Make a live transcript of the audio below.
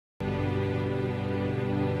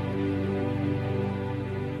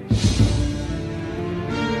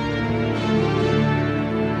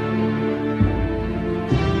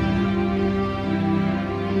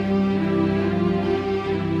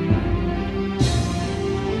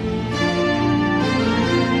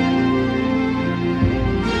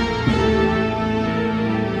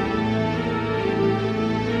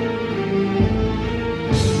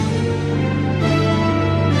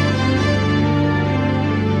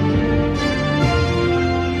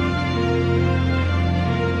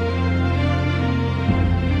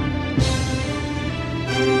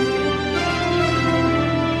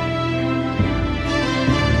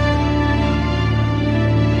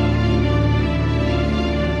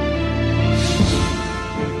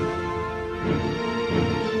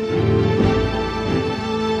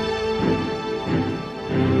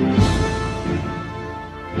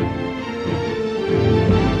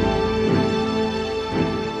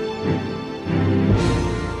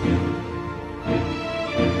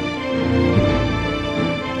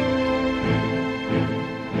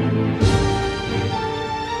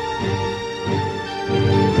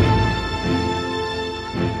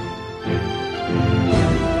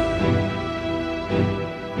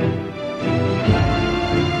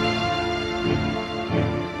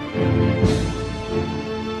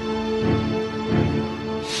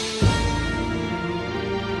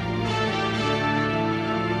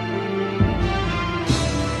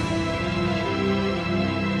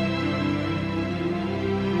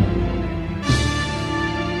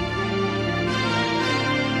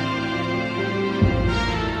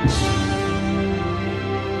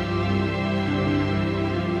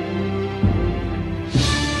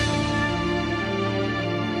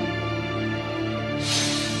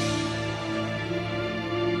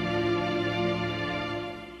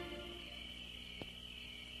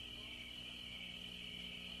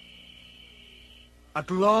At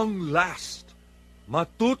long last,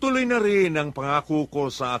 matutuloy na rin ang pangako ko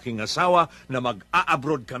sa aking asawa na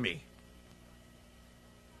mag-a-abroad kami.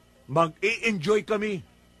 Mag-i-enjoy kami.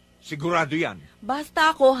 Sigurado yan.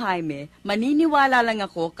 Basta ako, Jaime, maniniwala lang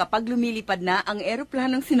ako kapag lumilipad na ang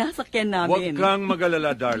eroplanong sinasakyan namin. Huwag kang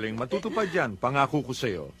mag-alala, darling. Matutupad yan. Pangako ko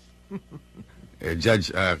sa'yo.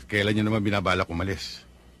 Judge, kailan niyo naman binabalak umalis?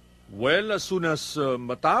 Well, as soon as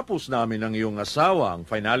matapos namin ang iyong asawa ang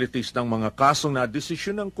finalities ng mga kasong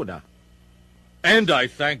na-desisyonan ko na. And I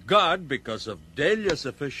thank God because of Delia's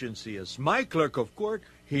efficiency as my clerk of court,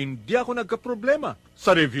 hindi ako nagka-problema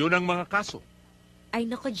sa review ng mga kaso. Ay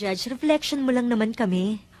nako, Judge, reflection mo lang naman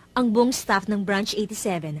kami. Ang buong staff ng Branch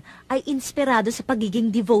 87 ay inspirado sa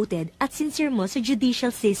pagiging devoted at sincere mo sa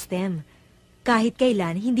judicial system. Kahit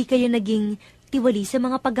kailan, hindi kayo naging tiwali sa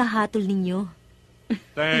mga paghahatol ninyo.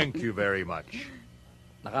 Thank you very much.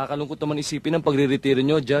 Nakakalungkot naman isipin ang pagre-retiro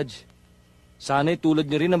nyo, Judge. Sana'y tulad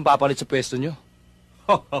nyo rin ang papalit sa pwesto nyo.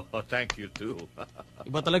 Thank you too.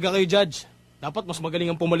 Iba talaga kayo, Judge. Dapat mas magaling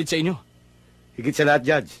ang pumalit sa inyo. Higit sa lahat,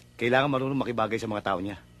 Judge, kailangan marunong makibagay sa mga tao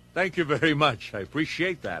niya. Thank you very much. I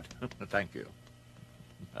appreciate that. Thank you.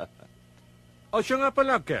 Siya nga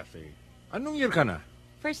pala, Kathy. Anong year ka na?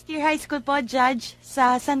 First year high school po, Judge,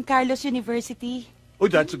 sa San Carlos University. Oh,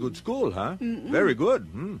 that's a good school, huh? Very good.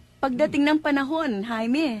 Pagdating ng panahon,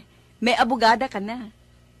 Jaime, may abogada ka na.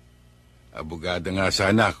 Abogada nga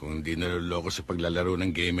sana kung di naluloko sa paglalaro ng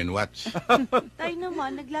Game & Watch. Tay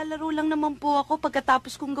naman, naglalaro lang naman po ako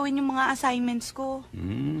pagkatapos kong gawin yung mga assignments ko.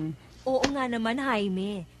 Oo nga naman,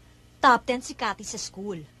 Jaime. Top 10 si Cathy sa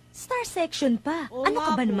school. Star section pa. Oo Ano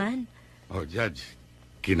ka ba nga po. naman? Oh, Judge,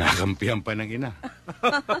 kinakampihan pa ng ina.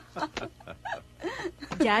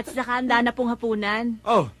 Judge, nakahanda na pong hapunan.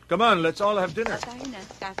 Oh, come on, let's all have dinner. Tayo na,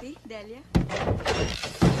 Kathy, Delia.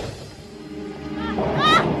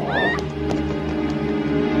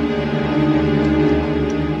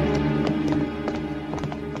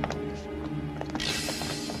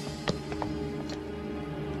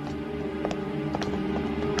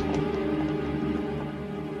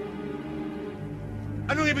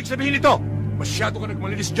 Anong ibig sabihin nito? Masyado ka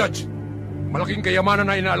nagmalinis, Judge. Malaking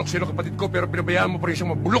kayamanan na inaalok sa'yo ng kapatid ko pero pinabayaan mo pa rin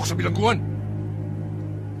siyang mabulok sa bilangguan.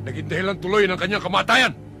 Naging dahilan tuloy ng kanyang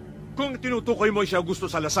kamatayan. Kung tinutukoy mo si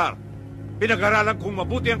Augusto Salazar, pinag-aralan kong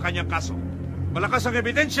mabuti ang kanyang kaso. Malakas ang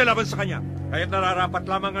ebidensya laban sa kanya. Kaya't nararapat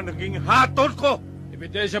lamang ang naging hatol ko.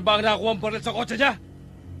 Ebidensya ba ang nakuha ang baril sa kotse niya?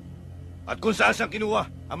 At kung saan siyang kinuha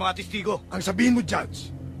ang mga testigo. Ang sabihin mo,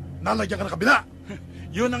 Judge, nalagyan ka ng kabila.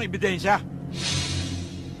 Yun ang ebidensya.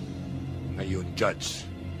 Ngayon, Judge,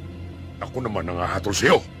 ako naman ang hahatol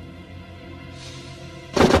sa'yo.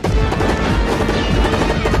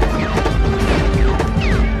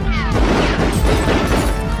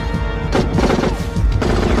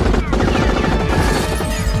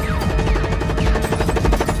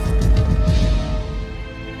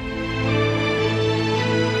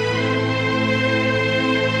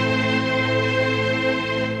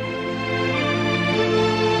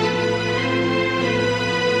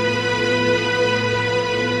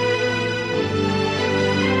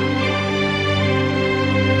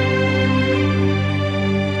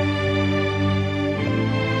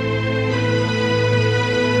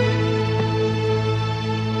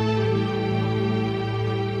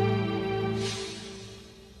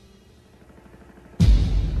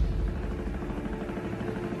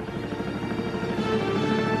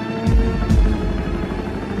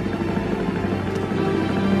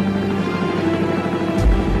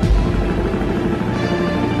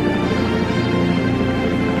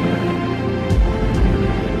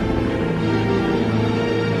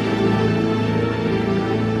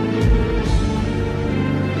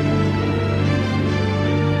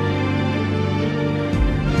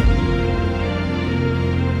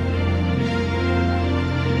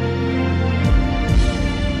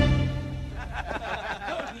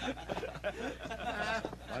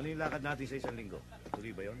 Lakad natin sa isang linggo.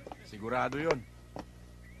 Tuloy ba yun? Sigurado yun.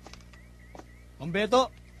 Mang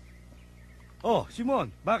Beto, Oh,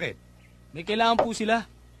 Simon, bakit? may kailangan po sila.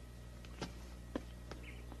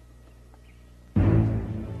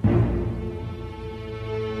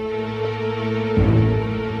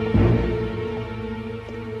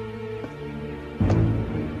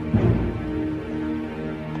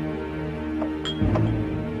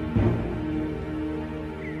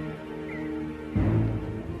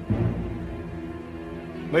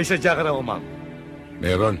 May sadya ka raw, ma'am.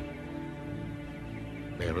 Meron.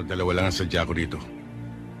 Pero dalawa lang ang sadya ko dito.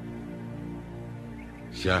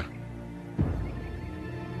 Siya.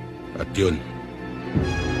 At yun.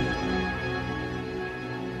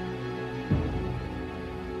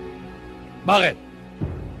 Bakit?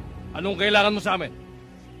 Anong kailangan mo sa amin?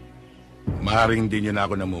 Maaaring hindi nyo na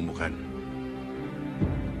ako namumukan.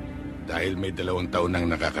 Dahil may 2 taon nang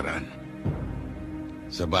nakakaraan.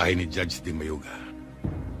 Sa bahay ni Judge Di Mayuga.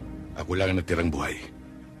 Ako lang ang natirang buhay.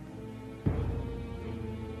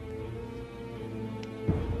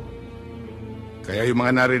 Kaya yung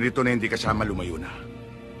mga naririto na hindi kasama lumayo na.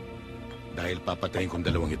 Dahil papatayin kong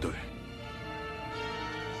 2 ito eh.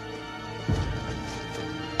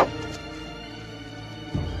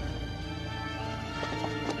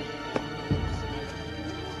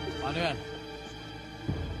 Ano yan?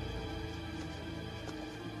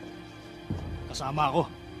 Kasama ako.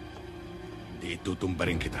 Di itutumba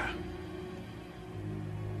rin kita.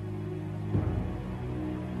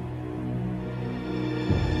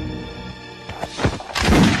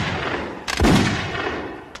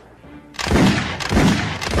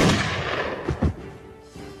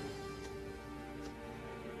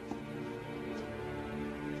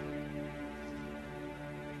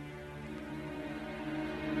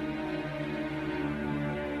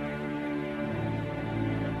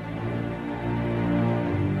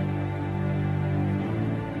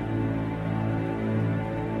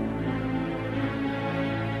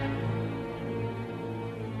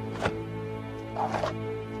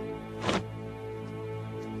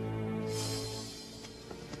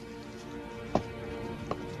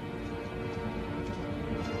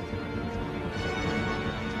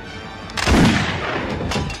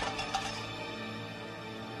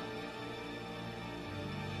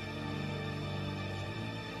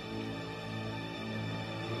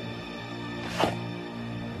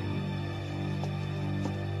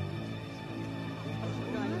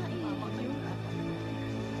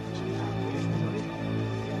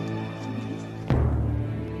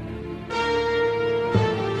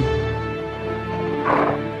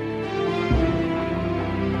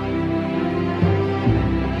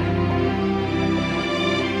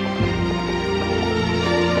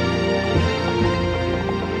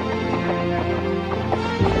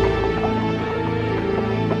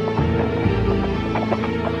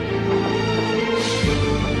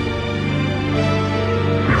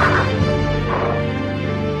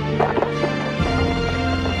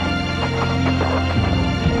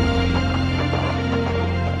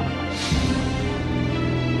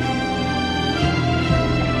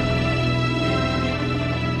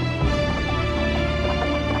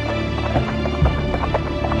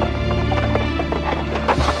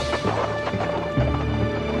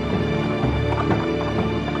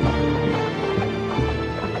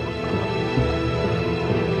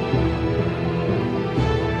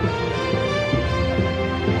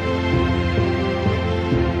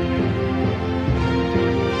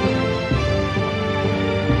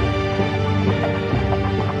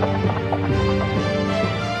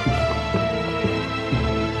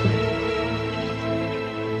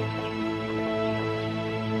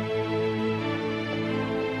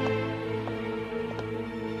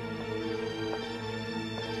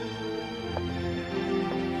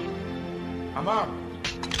 Ama!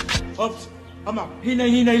 Ops! Ama,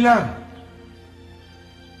 hinay-hinay lang.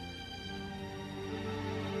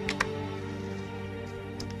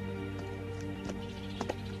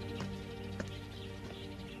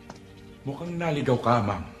 Mukhang naligaw ka,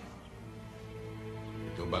 Amang.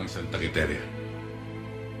 Ito ba ang Santa Quiteria?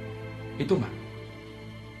 Ito nga.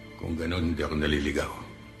 Kung ganon, hindi ako naliligaw.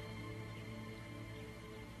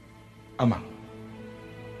 Amang,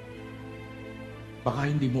 baka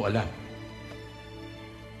hindi mo alam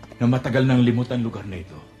na matagal nang limot ang lugar na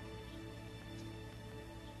ito.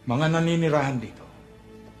 Mga naninirahan dito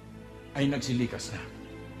ay nagsilikas na.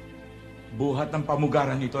 Buhat ng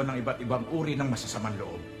pamugaran ito ng iba't ibang uri ng masasamang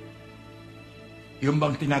loob. Yung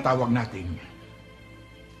bang tinatawag nating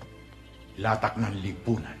latak ng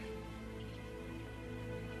lipunan.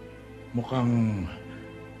 Mukhang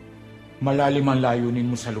malalim ang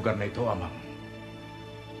layunin mo sa lugar na ito, Amang.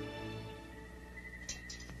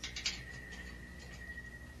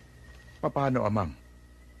 Paano, Amang?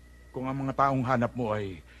 Kung ang mga taong hanap mo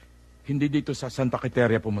ay hindi dito sa Santa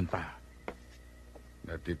Quiteria pumunta?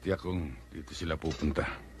 Natitiyak kong dito sila pupunta.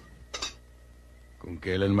 Kung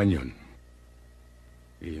kailan man yun,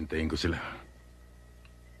 hihintayin ko sila.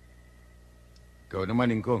 Ikaw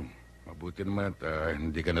naman, Ingkong. Mabuti naman at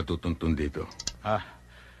hindi ka natutuntun dito.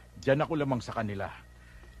 Diyan ako lamang sa kanila.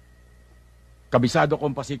 Kabisado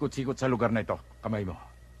kong pasikot-sikot sa lugar na ito. Kamay mo.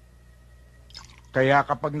 Kaya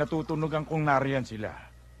kapag natutunugan kong nariyan sila,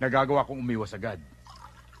 nagagawa kong umiwas agad.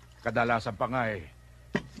 Kadalasan pa nga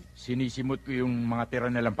sinisimot ko yung mga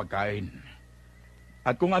tira nilang pagkain.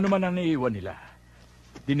 At kung ano man ang naiiwan nila,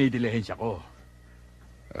 dinidilihensya ko.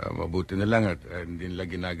 Mabuti na lang at hindi nila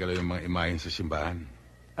ginagalaw yung mga imahen sa simbahan.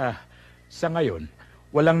 Sa ngayon,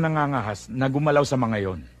 walang nangangahas na gumalaw sa mga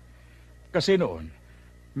yon. Kasi noon,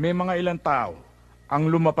 may mga ilang tao ang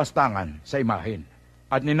lumapastangan sa imahen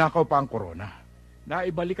at ninakaw pa ang korona.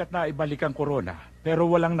 Naibalik at naibalik ang korona, pero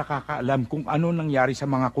walang nakakaalam kung ano nangyari sa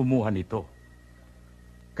mga kumuha nito.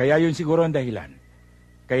 Kaya yun siguro ang dahilan.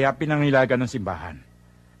 Kaya pinangilagan ng simbahan.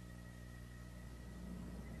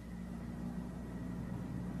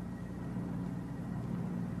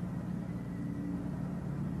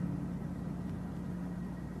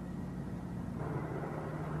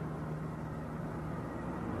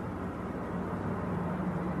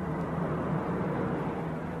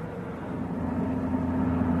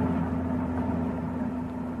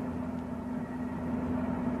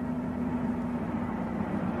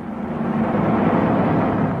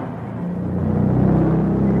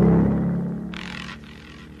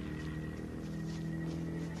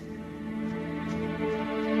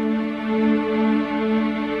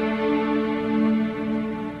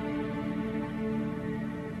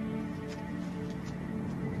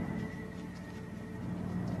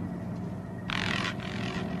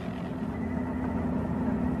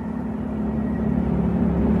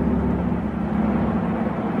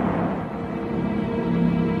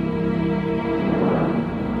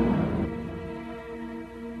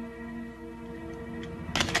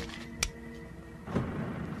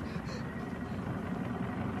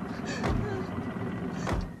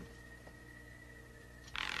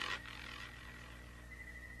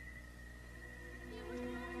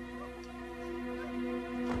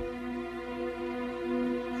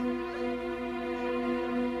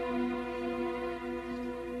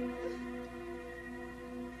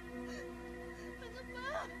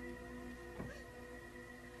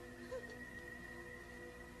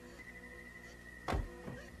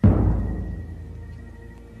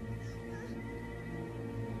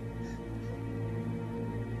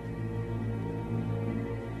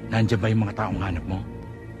 Nandiyan ba yung mga taong hanap mo?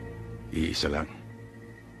 Iisa lang.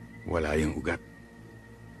 Wala yung ugat.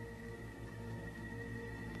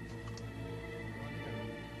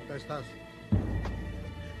 Estás?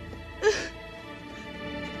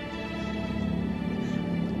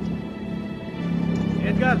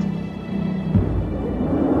 Edgar!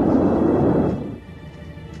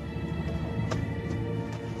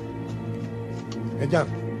 Edgar,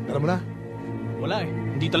 alam mo na? Wala eh.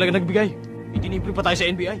 Hindi talaga nagbigay. Itinipre pa tayo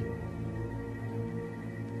sa NBI.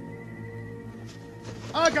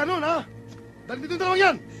 Ganun ha? Dali dito yung dalawang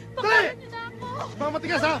yan! Dali! Mga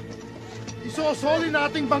matigas ha! Isosoli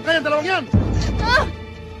nating bangkay ang dalawang yan!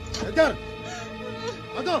 Edgar!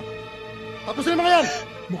 Ano? Tapusin yung mga yan!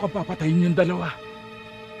 Mukhang papatayin yung dalawa.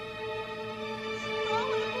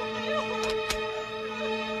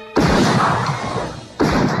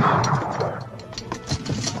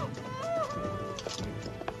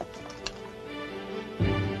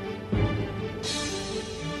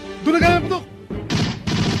 Doon na gaya ang putok!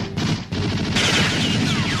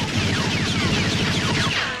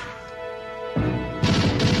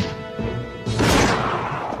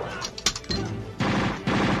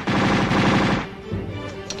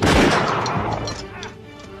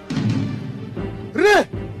 Rene!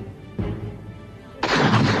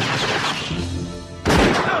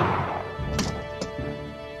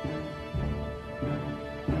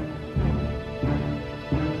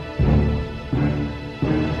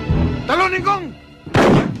 Talonin kong!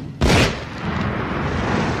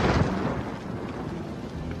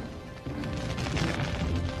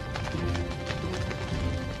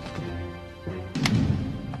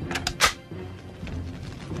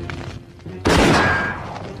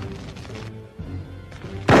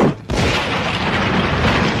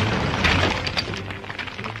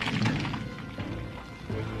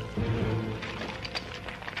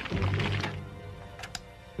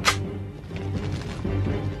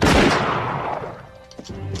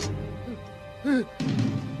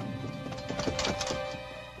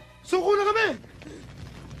 Suko na kami!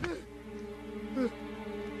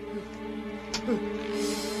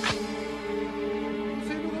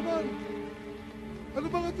 Sino ka man? Ano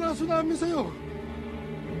bang atraso namin sa'yo?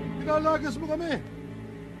 Pinalagas mo kami.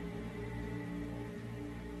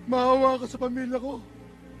 Maawa ka sa pamilya ko.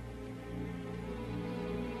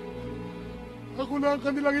 Ako na ang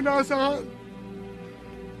kanilang inaasahan.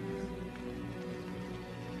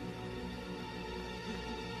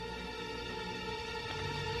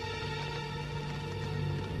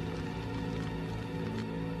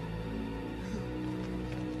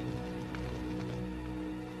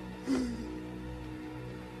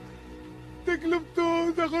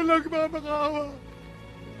 Naglumtod ako lang, Mama Kawa.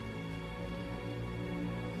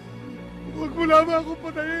 Huwag mo lamang akong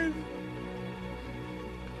patayin.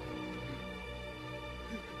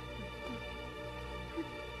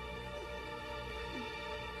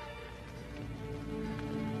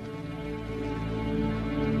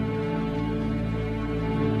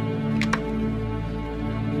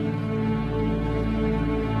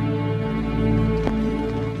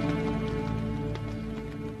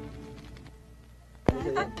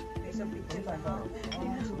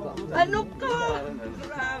 Ano ka?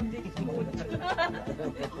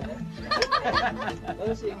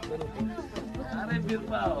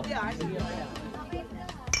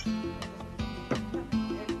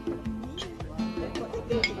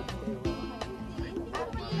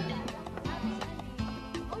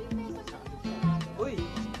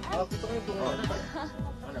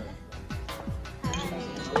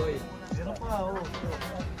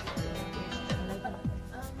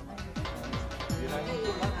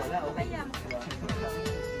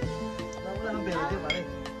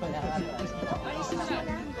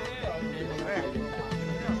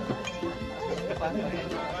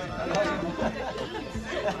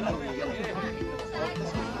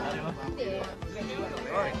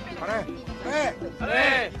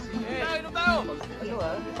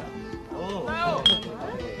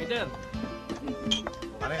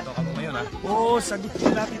 Pare, toka mo ngayon, ha? Oo, sagot ko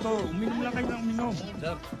dati to. Uminom lang kayo ng uminom.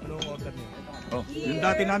 Sir, anong order niyo? Oh, yung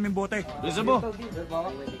dati namin bote. Lisa mo.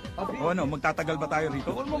 O ano, magtatagal ba tayo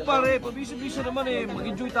rito? Huwag mo pare, pabisi-bisa naman eh.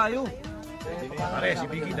 Mag-enjoy tayo. Pare, si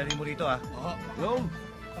Vicky, dali mo rito, ha? Yung.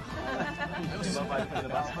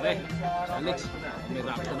 Pare, Alex, may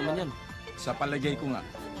rakto naman yan. Sa palagay ko nga.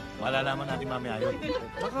 Malalaman natin mamaya yun.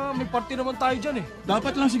 Baka may party naman tayo dyan eh.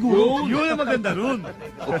 Dapat lang siguro. Yun ang maganda ron.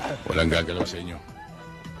 Walang gagalaw sa inyo.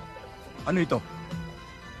 Ano ito?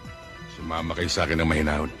 Sumama kayo sa akin ng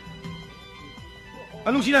mahinahon.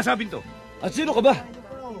 Anong sinasabing to? At sino ka ba?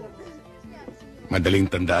 Madaling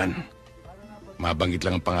tandaan. Mabanggit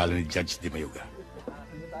lang ang pangalan ni Judge Di Mayuga.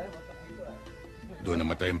 Doon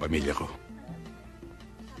namatay ang pamilya ko.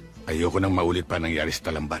 Ayoko nang maulit pa nangyari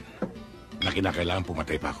sa Talamban na kinakailangan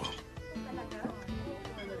pumatay pa ako.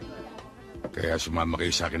 Kaya sumama kayo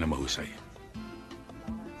sa akin na mahusay.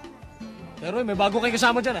 Pero may bago kayo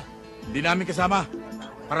kasama dyan ah. Hindi namin kasama.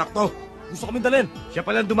 Parakto. Gusto kami dalhin. Siya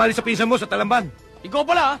pala dumali sa pinsan mo sa Talamban. Ikaw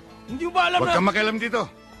pala ah. Hindi mo ba alam Huwag na... kang makialam dito.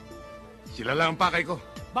 Sila lang ang pakay ko.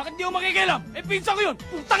 Bakit di mo makikialam? Eh, pinsan ko yun!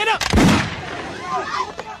 Putangin na!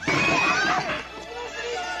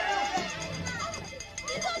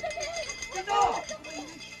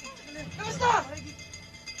 Kamusta?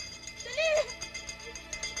 Dali!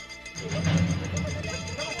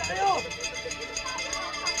 Tayo!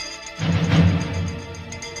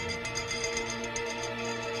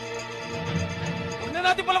 Huwag na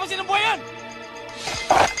natin palabasin ang buhay yan!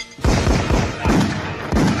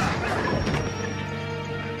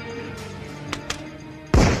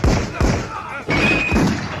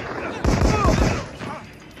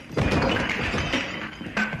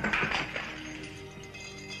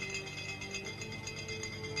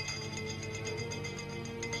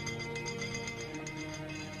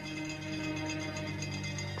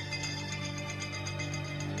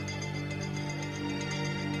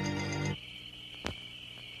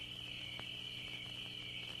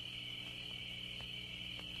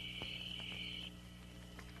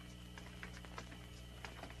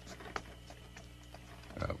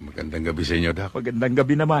 Magandang gabi sa inyo, Doc. Magandang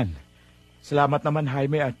gabi naman. Salamat naman,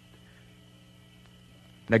 Jaime, at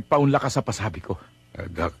nagpaunla ka sa pasabi ko.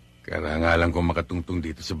 Doc, karangalan kong makatungtong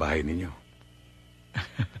dito sa bahay ninyo.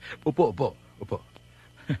 Upo.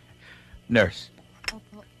 Nurse.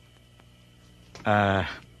 Opo.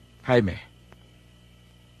 Jaime,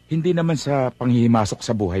 hindi naman sa panghihimasok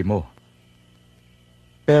sa buhay mo.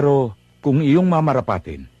 Pero kung iyong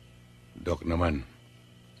mamarapatin... Doc naman,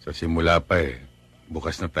 sa simula pa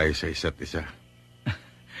bukas na tayo sa isa't isa.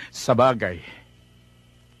 Sa bagay.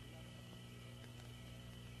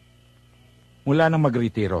 Mula nang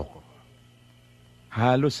magretiro ko,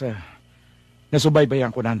 halos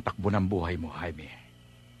nasubaybayan ko na ang takbo ng buhay mo, Jaime.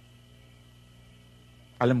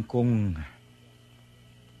 Alam kong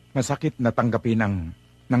masakit na tanggapin ang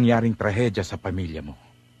nangyaring trahedya sa pamilya mo.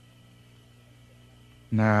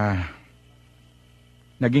 Na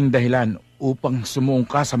naging dahilan upang sumuong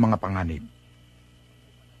ka sa mga panganib.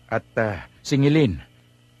 At singilin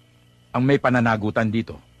ang may pananagutan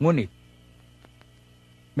dito. Ngunit,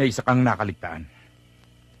 may isa kang nakaligtaan.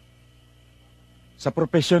 Sa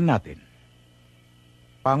propesyon natin,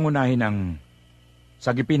 pangunahin ang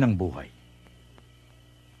sagipin ng buhay.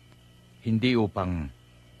 Hindi upang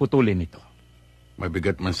putulin ito.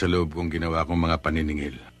 Mabigat man sa loob kong ginawa kong mga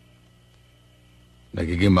paniningil.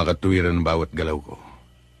 Nagiging makatuwiran ang bawat galaw ko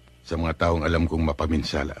sa mga taong alam kong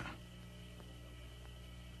mapaminsala.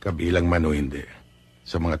 Kabilang man o hindi,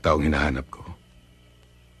 sa mga taong hinahanap ko.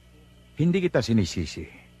 Hindi kita sinisisi.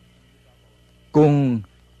 Kung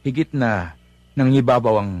higit na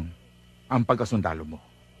nangibabaw ang pagkasundalo mo.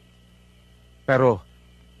 Pero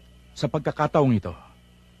sa pagkakataong ito,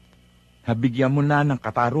 nabigyan mo na ng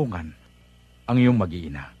katarungan ang iyong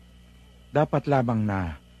mag-iina. Dapat lamang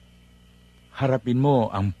na harapin mo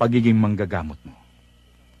ang pagiging manggagamot mo.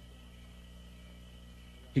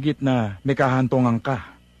 Higit na may kahantungan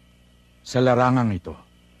ka sa larangang ito.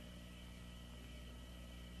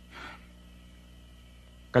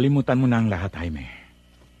 Kalimutan mo na ang lahat, Jaime.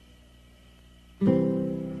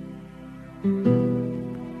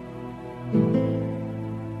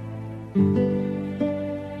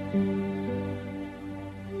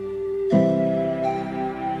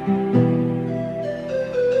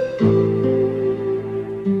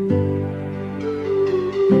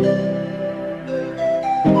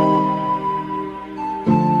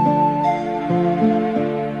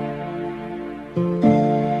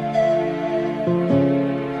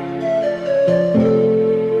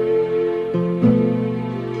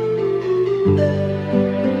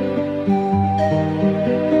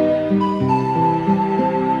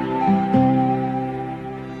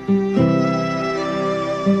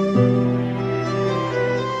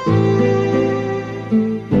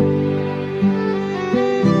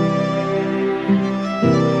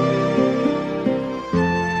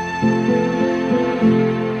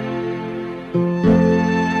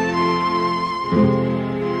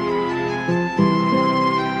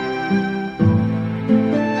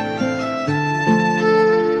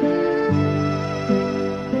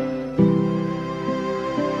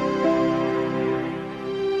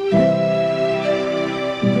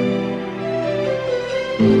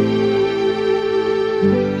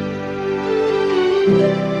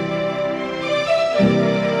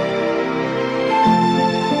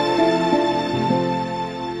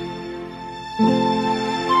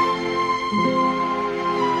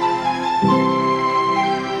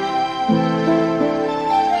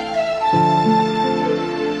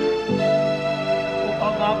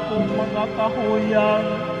 kahuyang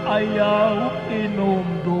ayaw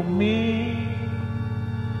inumdumi.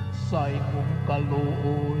 Sa imong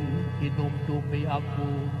kaluoy, inumdumi ako,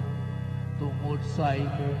 tungod sa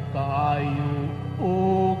imong kaayo, o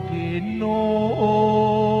Ginoo.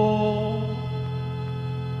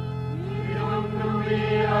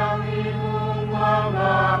 Inumdumi ang imong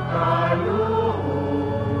mga kaluoy,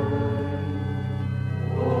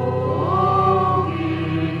 o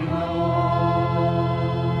Ginoo.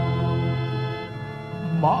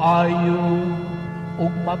 Maayo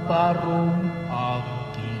ug matarong ang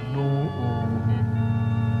Ginoo.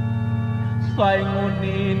 Sa ingon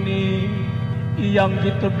nini, iyang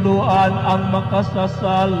gitudloan ang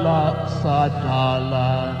makasasala sa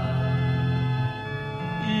dalan.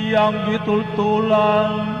 Iyang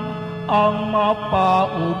gitultulan ang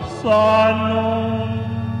mapaubsanon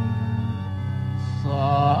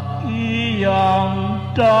sa iyang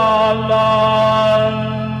dalan.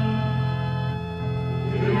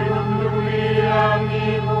 Ilumlumi ang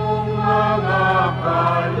imong mga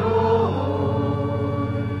kaluoy,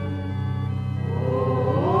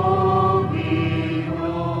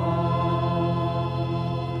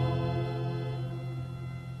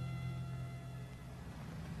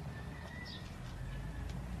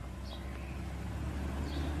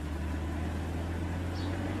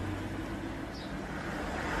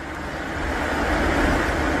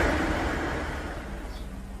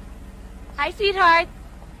 Hi, sweetheart.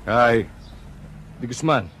 Hi. De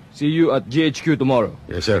Guzman, see you at GHQ tomorrow.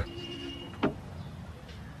 Yes, sir.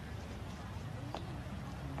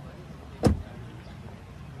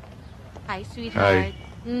 Hi, sweetheart. Hi.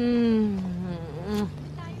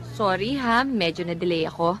 Sorry ha, medyo na-delay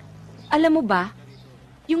ako. Alam mo ba,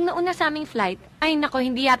 yung nauna sa aming flight, ay nako,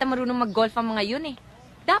 hindi yata marunong mag-golf ang mga yun eh.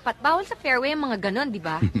 Dapat, bawal sa fairway ang mga ganon, di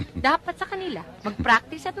ba? Dapat sa kanila,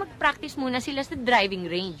 mag-practice muna sila sa driving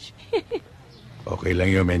range. Okay lang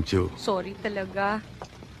yun, Menchu. Sorry talaga.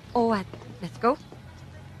 Oh, what? Let's go?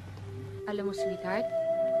 Alam mo, sweetheart,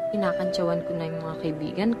 kinakantsawan ko na yung mga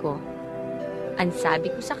kaibigan ko. Ang sabi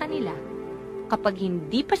ko sa kanila, kapag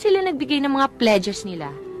hindi pa sila nagbigay ng mga pledges nila,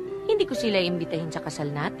 hindi ko sila imbitahin sa kasal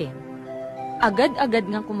natin. Agad-agad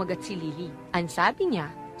ngang kumagat si Lily. Ang sabi niya,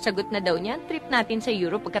 sagot na daw niya ang trip natin sa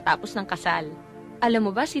Europe pagkatapos ng kasal. Alam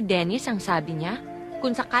mo ba si Dennis ang sabi niya?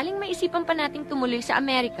 Kung sakaling maisipan pa nating tumuloy sa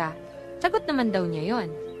Amerika, sagot naman daw niya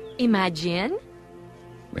yon. Imagine?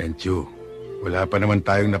 Menchu, wala pa naman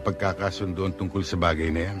tayong napagkakasundoan tungkol sa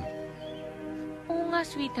bagay na yan. Oo nga,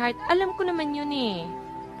 sweetheart. Alam ko naman yun eh.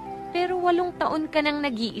 Pero 8 taon ka nang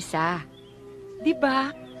nag-iisa.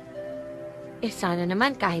 Diba? Sana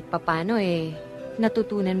naman kahit papano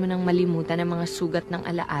natutunan mo nang malimutan ang mga sugat ng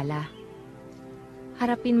alaala.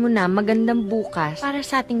 Harapin mo na magandang bukas para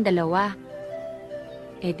sa ating dalawa.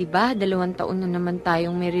 Diba, 2 taon na naman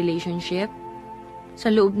tayong may relationship? Sa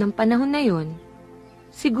loob ng panahon na yun,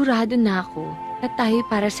 sigurado na ako na tayo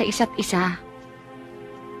para sa isa't isa.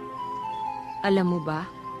 Alam mo ba,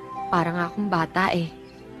 parang akong bata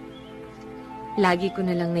Lagi ko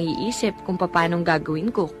na lang naiisip kung paanong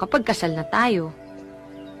gagawin ko kapag kasal na tayo.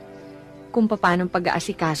 Kung paanong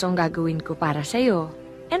pag-aasikaso ang gagawin ko para sa'yo.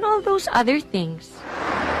 And all those other things.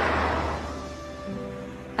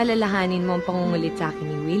 Alalahanin mo ang pangungulit sa akin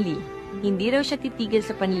ni Willie. Hindi raw siya titigil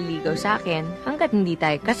sa panliligaw sa akin hanggat hindi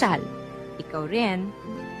tayo kasal. Ikaw rin.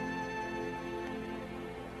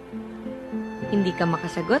 Hindi ka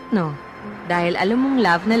makasagot, no? Dahil alam mong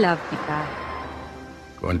love na love kita.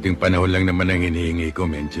 Konting panahon lang naman ang hinihingi ko,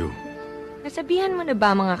 Menchu. Nasabihan mo na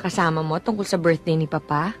ba mga kasama mo tungkol sa birthday ni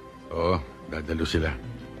Papa? Oo, dadalo sila.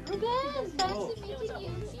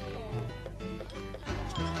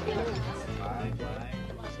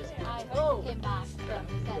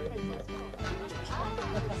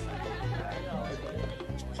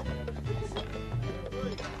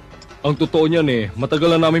 Ang totoo niyan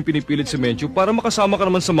matagal na namin pinipilit si Menchu para makasama ka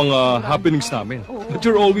naman sa mga happenings namin. But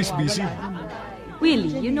you're always busy.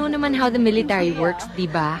 Willie, you know naman how the military works,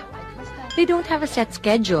 diba? They don't have a set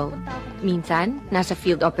schedule. Minsan, nasa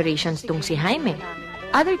field operations tong si Jaime.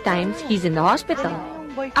 Other times, he's in the hospital.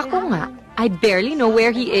 Ako nga, I barely know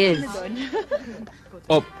where he is.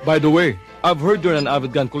 Oh, by the way, I've heard you're an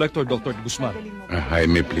avid gun collector, Dr. Guzman.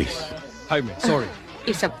 Jaime, please. Jaime, sorry.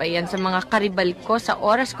 Isa pa yan sa mga karibal ko sa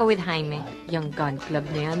oras ko with Jaime. Yung gun club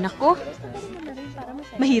na yan, ako.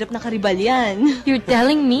 Mahirap na karibal yan. You're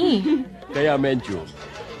telling me. Kaya, Menchu,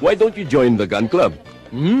 why don't you join the gun club?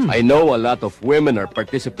 I know a lot of women are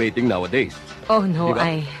participating nowadays. Oh, no,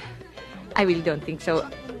 Diba? I really don't think so.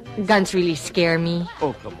 Guns really scare me.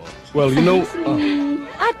 Oh, come on. Well, you know...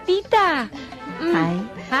 Tita! Hi.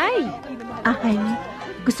 Hi. Jaime,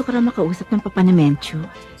 gusto ko rin makausap ng papa ni Menchu.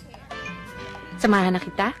 Samahan na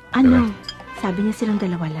kita? Ano? Sabi niya silang 2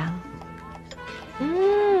 lang.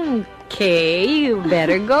 Okay, you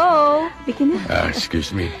better go. Bigyan na. Excuse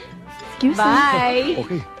me. Excuse me. Bye.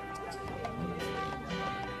 Okay.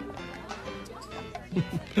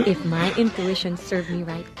 If my intuition served me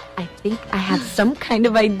right, I think I have some kind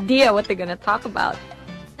of idea what they're gonna talk about.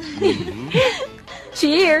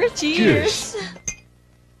 Cheers! Cheers!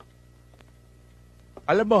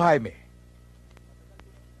 Alam mo, Jaime,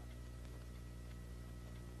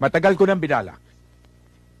 matagal ko nang binalak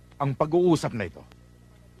ang pag-uusap na ito.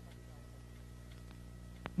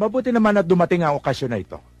 Mabuti naman at dumating ang okasyon na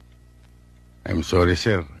ito. I'm sorry,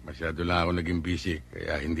 sir. Masyado lang ako naging busy,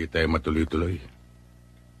 kaya hindi tayo matuloy-tuloy.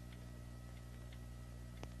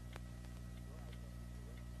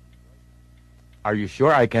 Are you sure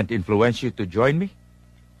I can't influence you to join me?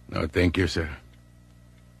 No, thank you, sir.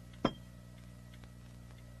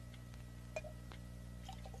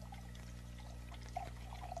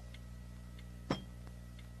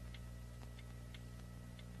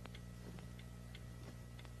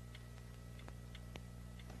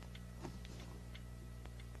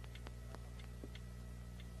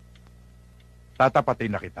 Tatapatin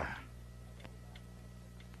na kita.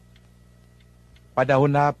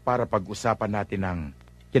 Panahon na para pag-usapan natin ang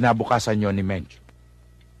kinabukasan niyo ni Menchu.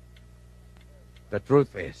 The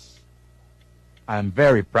truth is, I'm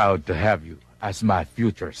very proud to have you as my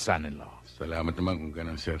future son-in-law. Salamat naman kung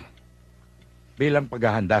ganun, sir. Bilang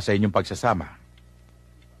paghahanda sa inyong pagsasama,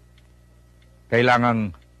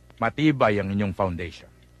 kailangang matibay ang inyong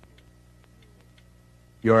foundation.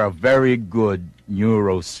 You're a very good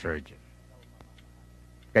neurosurgeon.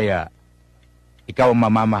 Kaya, ikaw ang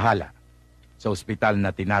mamamahala sa ospital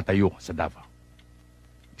na tinatayo sa Davao.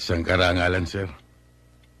 Isang karangalan, sir.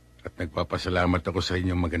 At nagpapasalamat ako sa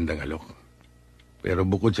inyong magandang alok. Pero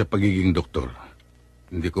bukod sa pagiging doktor,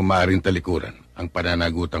 hindi ko maaaring talikuran ang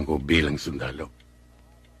pananagutan ko bilang sundalo.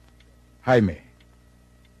 Jaime,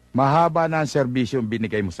 mahaba na ang serbisyong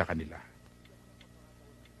binigay mo sa kanila.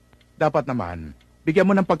 Dapat naman, bigyan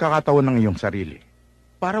mo ng pagkakataon ng iyong sarili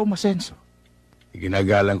para umasenso.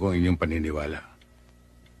 Iginagalang ko ang inyong paniniwala.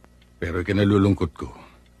 Pero ikinalulungkot ko,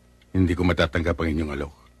 hindi ko matatanggap ang inyong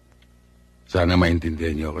alok. Sana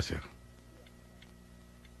maintindihan niyo ako, sir.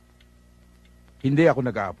 Hindi ako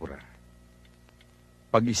nag-aapura.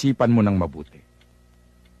 Pag-isipan mo ng mabuti.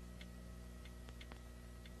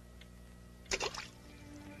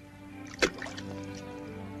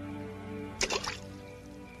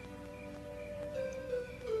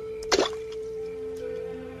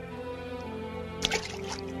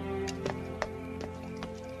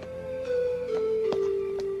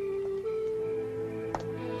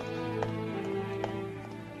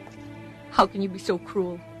 How can you be so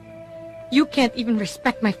cruel? You can't even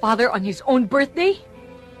respect my father on his own birthday?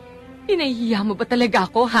 Pinahihiya mo ba talaga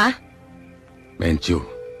ako, ha? Menchu,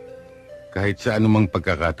 kahit sa anumang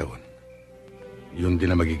pagkakataon, yun din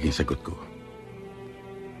ang magiging sagot ko.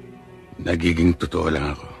 Nagiging totoo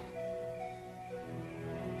lang ako.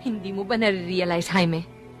 Hindi mo ba nare-realize, Jaime?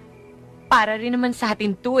 Para rin naman sa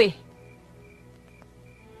atin to eh.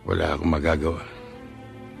 Wala akong magagawa.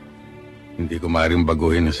 Hindi ko maaaring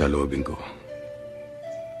baguhin ang saloobin ko.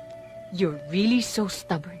 You're really so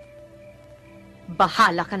stubborn.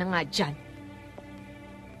 Bahala ka na nga dyan.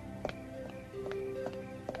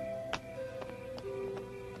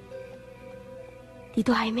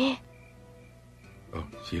 Tito Jaime, Oh,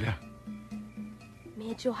 sila.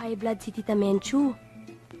 medyo high blood si Tita Menchu.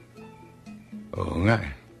 Oo nga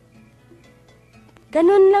eh.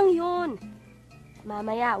 Ganun lang yun.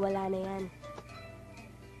 Mamaya, wala na yan.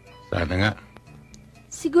 Sana nga.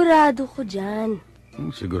 Sigurado ko dyan.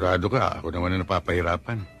 Sigurado ka. Ako naman ang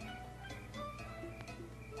napapahirapan.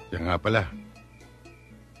 Siya nga pala.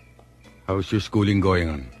 How's your schooling going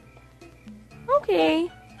on? Okay.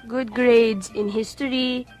 Good grades in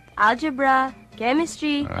history, algebra,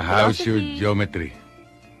 chemistry, How's your philosophy. geometry?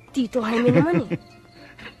 Tito Jaime naman eh.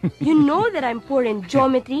 You know that I'm poor in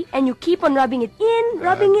geometry and you keep on rubbing it in,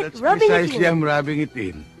 rubbing it Precisely, in. I'm rubbing it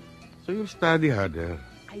in. So you study harder.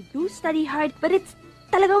 I do study hard, but it's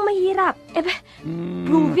talagang mahirap.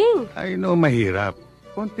 Proving. I know mahirap.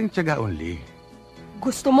 Konting tiyaga only.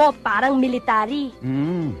 Gusto mo parang military.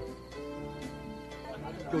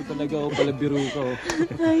 Ikaw talaga ako pala biro ka.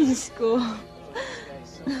 Ay, Diyos ko.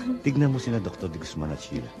 Tignan mo sina Dr. de Guzman at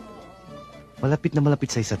Sheila. Malapit na malapit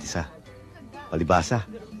sa isa't isa. Palibasa,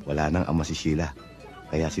 wala nang ama si Sheila.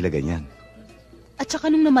 Kaya sila ganyan. At saka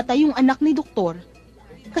nung namatay yung anak ni Doktor,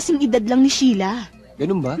 kasing edad lang ni Sheila.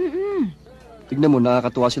 Ganun ba? Tignan mo,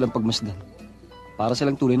 nakakatuwa silang pagmasdan. Para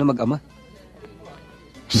silang tunay na mag-ama.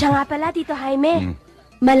 Siya nga pala, Tito Jaime.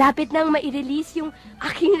 Malapit nang mai-release yung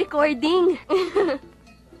aking recording.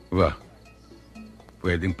 Ba,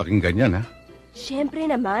 pwedeng pakinggan yan, ha? Siyempre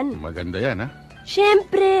naman. Maganda yan, ha?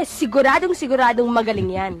 Siyempre, siguradong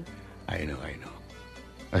magaling yan. I know.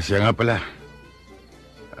 Siya nga pala.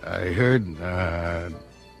 I heard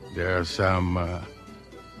there are some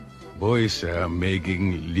boys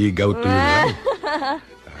making ligaw to you.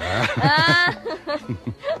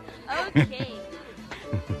 Okay.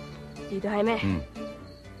 Tito Jaime,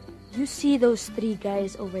 you see those 3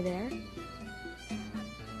 guys over there?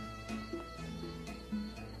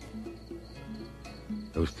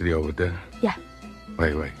 Those 3 over there? Yeah.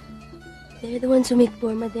 Why? They're the ones who make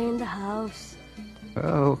forma there in the house.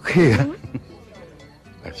 Okay.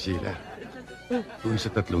 Sheila, dun sa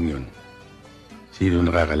 3 yun, sino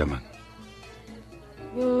nakakalamang?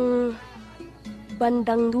 Yung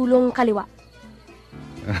bandang dulong kaliwa.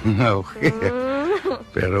 Okay.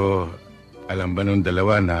 Pero alam ba nung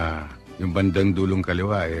dalawa na yung bandang dulong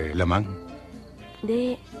kaliwa lamang?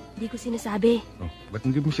 Hindi ko sinasabi. Ba't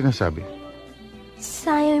hindi mo sinasabi?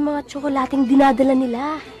 Sayang yung mga tsokolating dinadala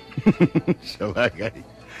nila. Sabagay.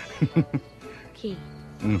 Okay.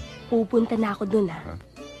 Pupunta na ako dun, ha?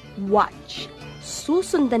 Watch.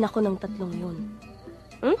 Susundan ako ng 3 yun.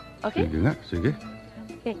 Okay? Sige nga, sige.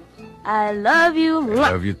 Okay. I love you.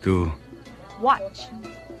 I love you too. Watch.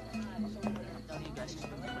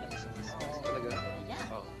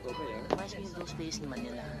 Those days naman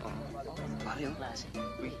nila. Pare yung klase.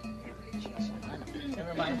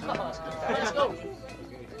 Let's go!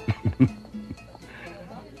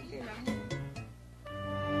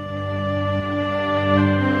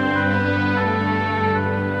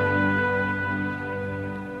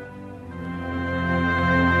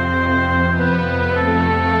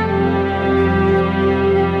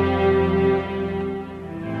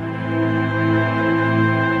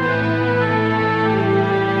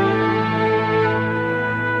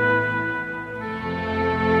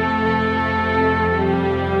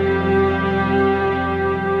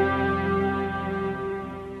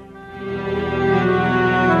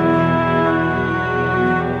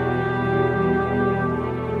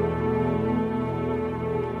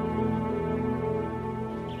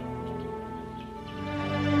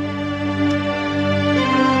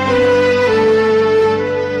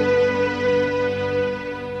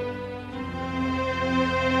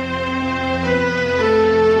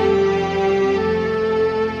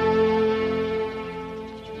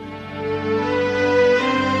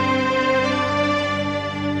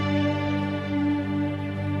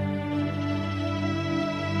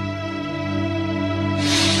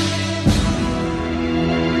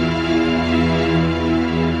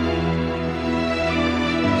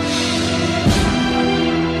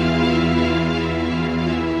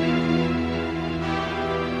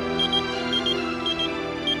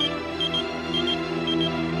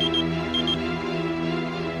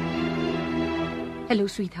 Hello,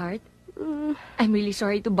 sweetheart. I'm really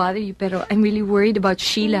sorry to bother you, pero I'm really worried about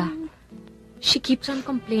Sheila. She keeps on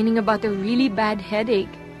complaining about a really bad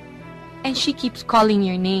headache. And she keeps calling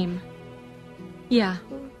your name. Yeah.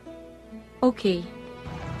 Okay.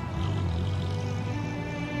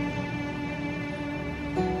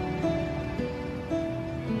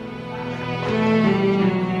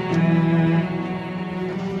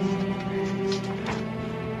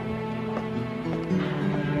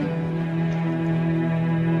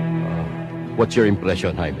 What's your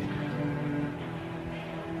impression, Jaime?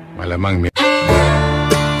 Malamang may...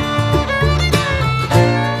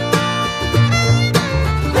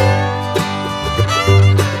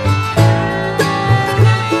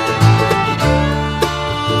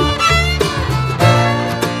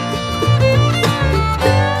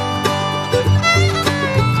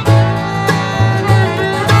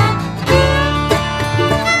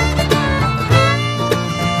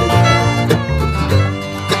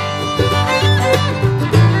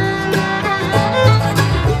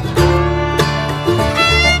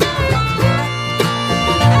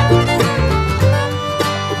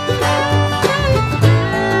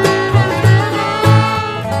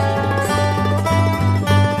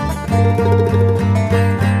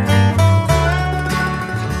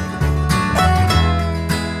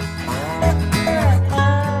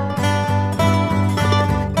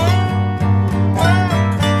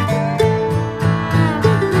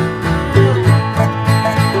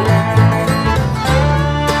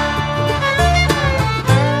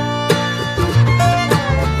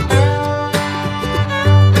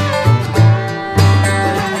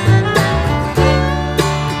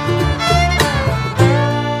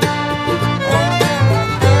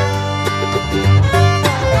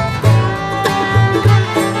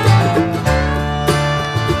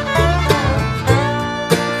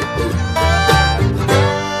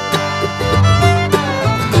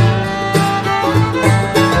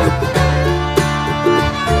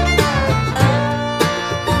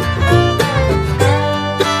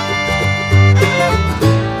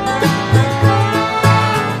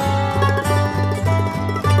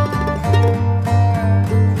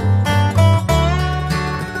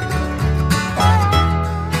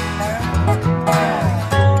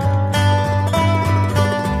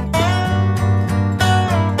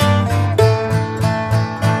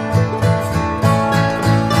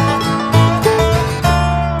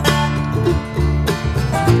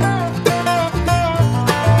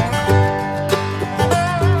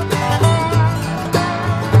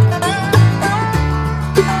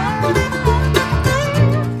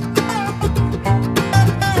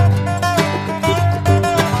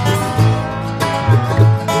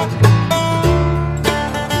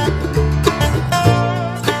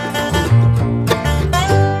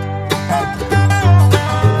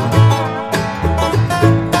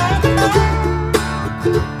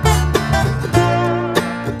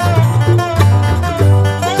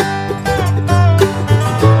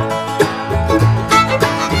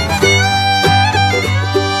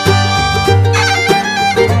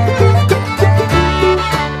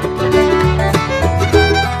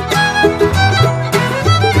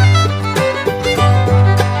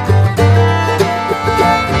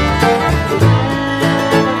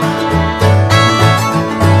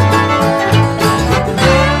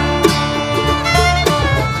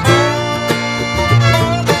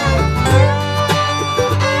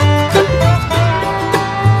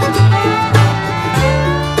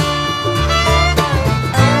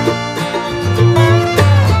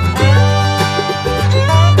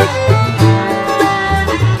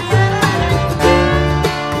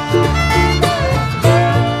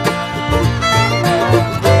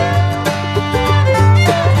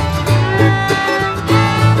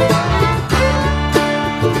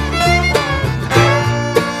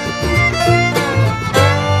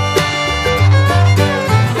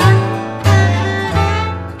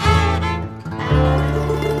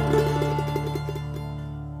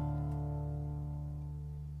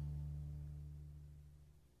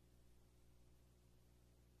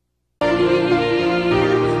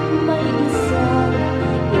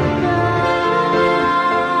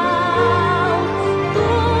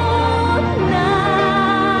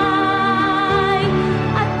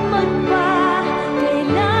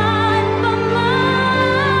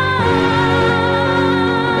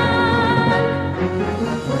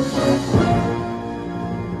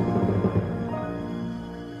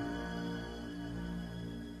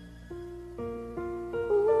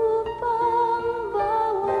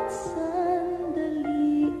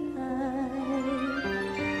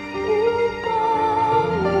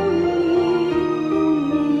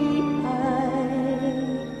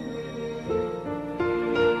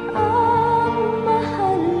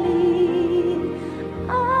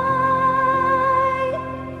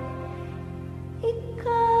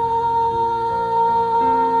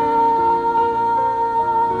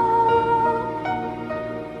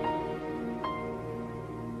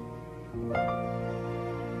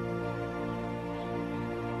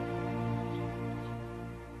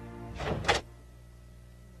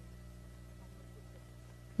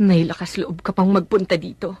 May lakas loob ka pang magpunta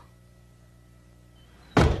dito.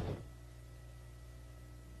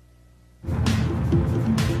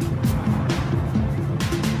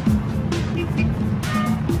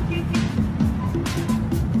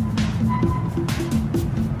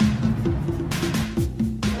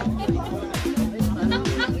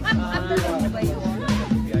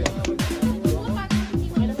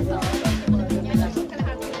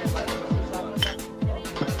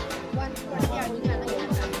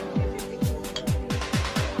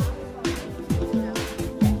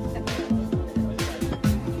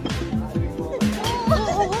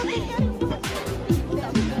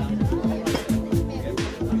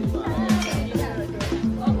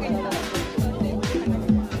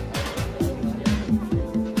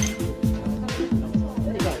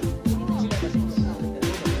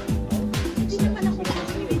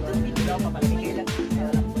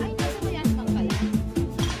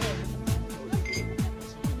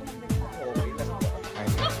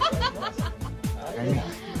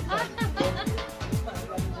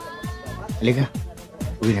 Halika,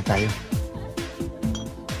 uwi na tayo.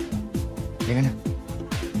 Halika na.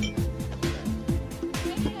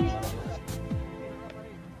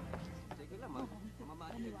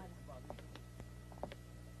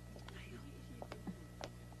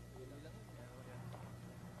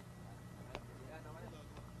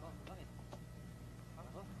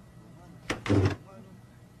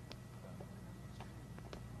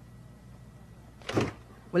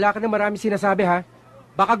 Wala ka na marami sinasabi, ha?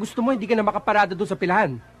 Baka gusto mo hindi ka na makaparada doon sa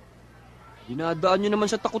pilahan. Dinadaan nyo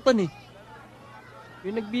naman sa takutan eh.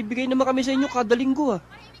 Yung nagbibigay naman kami sa inyo kada linggo ah.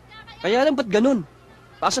 Kaya lang ba't ganun?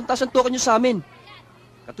 Tasan-tasan token nyo sa amin.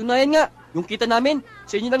 Katunayan nga, yung kita namin,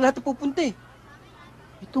 sa inyo lang lahat na pupunta eh.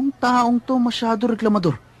 Itong taong to masyado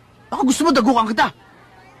reklamador. Baka gusto mo dagukan kita.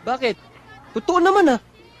 Bakit? Totoo naman ah.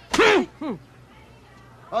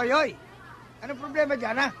 Hoy, hoy! Anong problema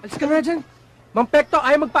dyan, ha? Alis ka na dyan. Mang Pekto,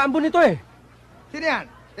 ayaw magpaambon nito eh. Sino yan?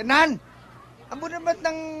 Tenan? Amo naman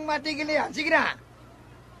ng matigil na yan. Sige na.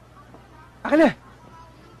 Akin na.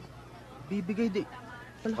 Bibigay di.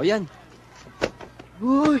 O yan.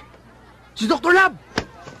 Uy! Si Dr. Lab!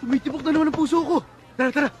 Tumitibok na naman ang puso ko.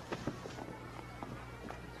 Tara, tara.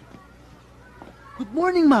 Good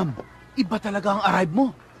morning, ma'am. Iba talaga ang arrive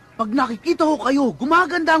mo. Pag nakikita ko kayo,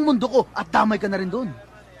 gumaganda ang mundo ko at damay ka na rin doon.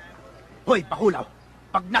 Hoy, pakulaw.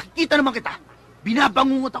 Pag nakikita naman kita,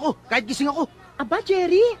 binabangungot ako kahit gising ako. Aba,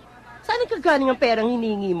 Jerry, saan ka galing ang perang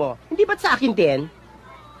hiningi mo? Hindi ba't sa akin din?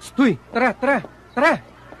 Stoy, tara, tara, tara.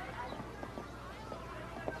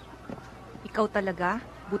 Ikaw talaga?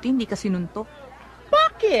 Buti hindi ka sinuntok.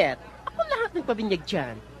 Bakit? Ako lahat ng pabinyag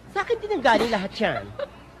dyan. Sa akin din ang galing lahat yan.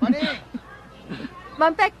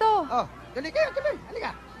 Ma'am Pekto! Oh, dali kayo, tuloy.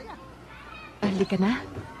 Halika, halika. Halika na.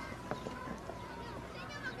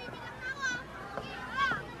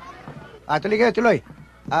 Tuloy kayo, tuloy.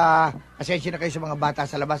 Pasensya na kayo sa mga bata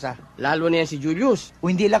sa labas, ha? Lalo na yan si Julius. O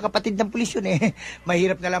hindi lang kapatid ng pulis yun, eh.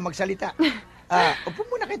 Mahirap na lang magsalita. Upo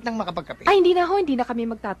muna kahit nang makapagkape. Ay, hindi na ho. Hindi na kami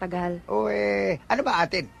magtatagal. O, ano ba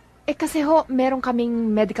atin? Kasi ho, meron kaming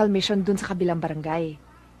medical mission dun sa kabilang barangay.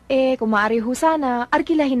 Kung maaari ho sana,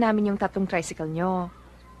 arkilahin namin yung 3 tricycle nyo.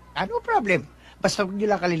 Ano problem? Basta huwag nyo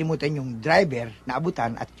lang kalilimutan yung driver na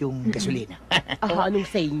abutan at yung gasolina. Anong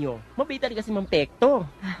sa inyo? Mabait talaga si Mang Pekto.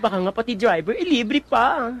 Baka nga pati driver, libre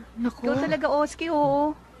pa. Naku. Ikaw talaga, Oski,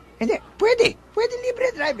 oo. Hindi, pwede. Pwede libre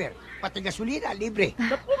driver. Pati gasolina, libre.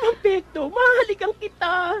 Naku, Mang Pekto, mahalikan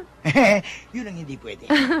kita. Yun ang hindi pwede.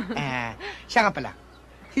 Siya nga pala,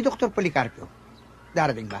 si Dr. Policarpio,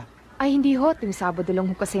 darating ba? Ay, hindi ho. Tuwing Sabado lang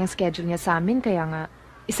ho kasi ang schedule niya sa amin. Kaya nga,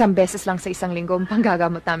 1 beses lang sa 1 linggo ang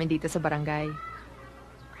panggagamot namin dito sa barangay.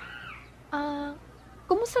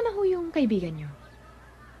 Kumusta na ho yung kaibigan niyo?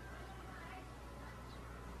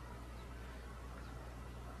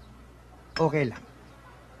 Okay lang.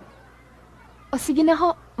 O sige na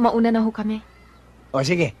ho. Mauna na ho kami. O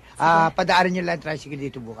sige, padaarin nyo lang ang tricycle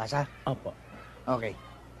dito bukas, ha? Opo. Okay.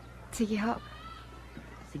 Sige ho.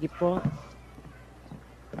 Sige po.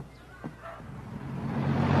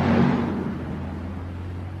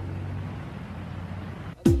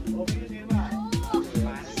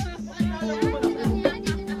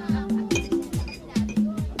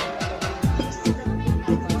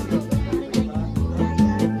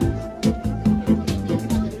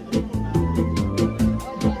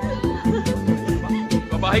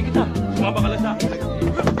 Babahay kita. Sumama ka lang sa akin.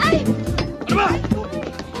 Ay! Ano ba?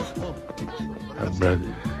 Brad,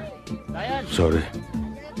 sorry.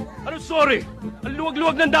 Ano sorry? Ang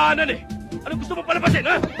luwag-luwag ng daanan eh. Anong gusto mo palabasin,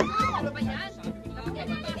 ha?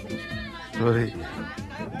 Sorry.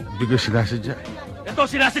 Hindi ko sinasadya. Ito,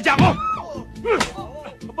 sinasadya ko!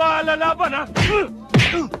 Paalalaban, ha?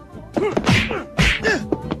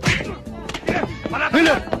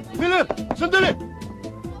 Miller! Miller! Sandali!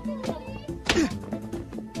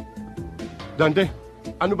 Dante,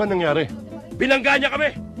 ano ba nangyari? Binangga niya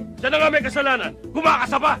kami! Siya na nga may kasalanan!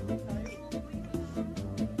 Kumakasa pa!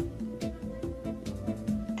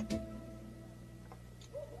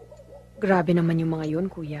 Grabe naman yung mga yun,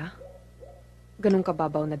 kuya. Ganong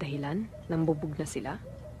kababaw na dahilan? Nambubog na sila?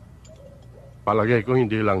 Palagay ko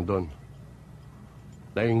hindi lang doon.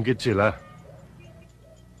 Nainggit sila.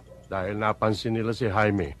 Dahil napansin nila si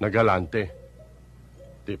Jaime na galante.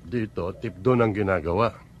 Tip dito, tip doon ang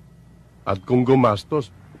ginagawa. At kung gumastos,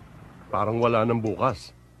 parang wala nang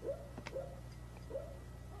bukas.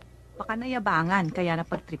 Baka nayabangan, kaya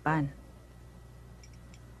napagtripan.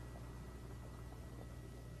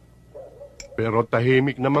 Pero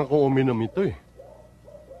tahimik naman kung uminom ito eh.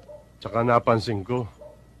 Tsaka napansin ko,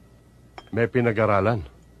 may pinag-aralan.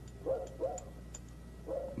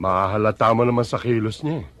 Mahahalata mo naman sa kilos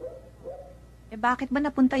niya eh. Eh bakit ba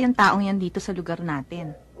napunta yung taong yan dito sa lugar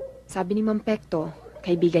natin? Sabi ni Ma'am Pekto,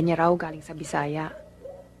 kaibigan niya raw galing sa Bisaya.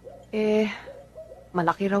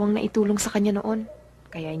 Malaki raw ang naitulong sa kanya noon,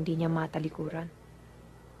 kaya hindi niya matalikuran.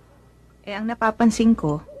 Eh ang napapansin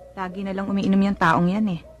ko, lagi na lang umiinom yung taong yan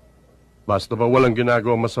eh. Basta ba walang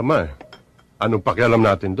ginagawa masama eh. Anong pakialam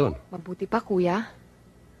natin doon? Mabuti pa, kuya.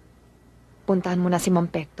 Puntahan mo na si Ma'am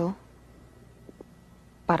Pekto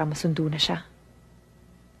para masundo na siya.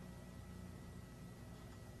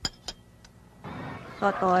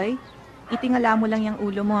 Totoy, itingala mo lang yung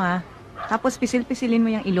ulo mo ha. Tapos pisil-pisilin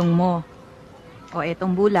mo yung ilong mo. O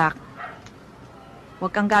etong bulak.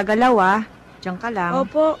 Huwag kang gagalaw ha. Diyan ka lang.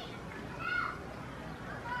 Opo.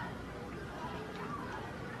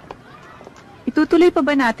 Itutuloy pa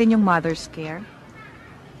ba natin yung mother's care?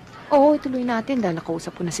 Oo, ituloy natin dahil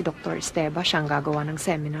nakausap ko na si Dr. Esteba. Siya ang gagawa ng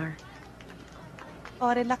seminar.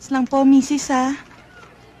 O, relax lang po, misis, ha?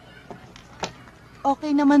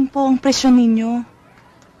 Okay naman po ang presyon ninyo.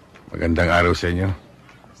 Magandang araw sa inyo.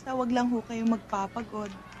 Basta wag lang ho kayo magpapagod.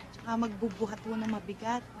 Tsaka magbubuhat ho na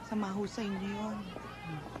mabigat. Masama ho sa inyo yun.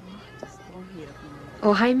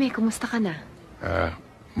 Oh, Jaime, kumusta ka na?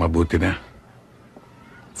 Mabuti na.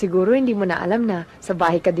 Siguro hindi mo na alam na sa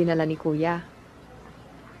bahay ka dinala ni Kuya.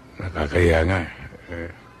 Nakakaya nga.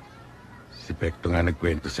 Si Pekto nga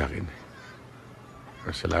nagkwento sa akin.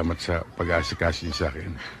 Salamat sa pag-aasikaso niyo sa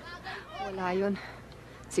akin. Wala yun.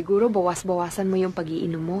 Siguro bawas-bawasan mo yung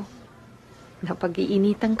pag-iinom mo.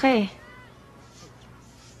 Napag-iinitan ka eh.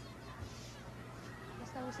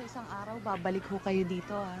 Basta ho sa isang araw, babalik ho kayo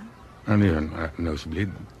dito, ha? Ano yun? Nosebleed?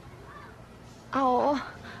 Oo.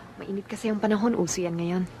 Mainit kasi ang panahon. Uso yan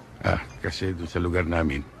ngayon. Kasi doon sa lugar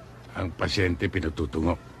namin, ang pasyente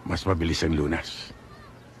pinututungo. Mas mabilis ang lunas.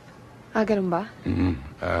 Ganun ba?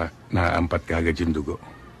 Naaampat ka agad yung dugo.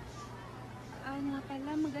 Nga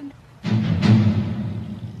pala, maganda.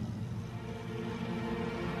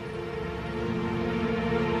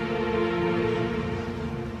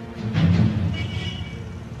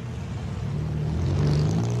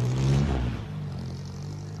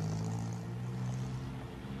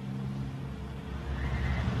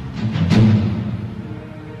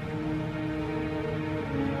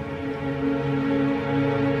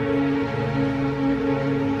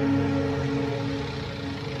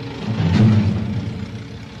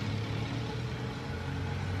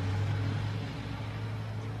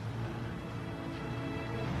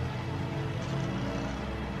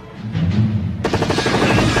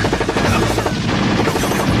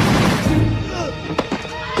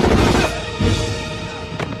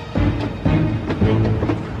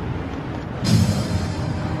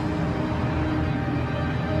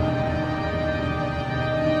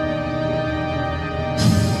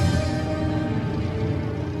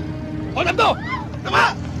 Hold up to!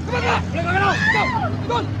 Tama! Tama ka! Wala ka gano'n! Ikaw!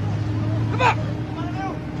 Doon! Tama!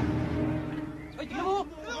 Ay, tignan mo!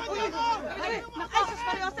 Ay, sus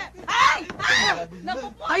Mariose! Ay! Naku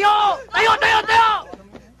po! Tayo! Tayo! Tayo! Tayo!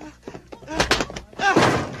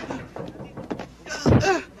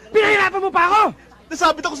 Pinahirapan mo pa ako!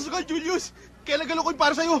 Nasabit ako sa sakal, Julius! Kailan galo ko yung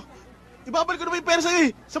para sa'yo? Ibabalik ko naman yung pera sa'yo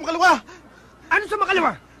eh! Sa makalawa! Ano sa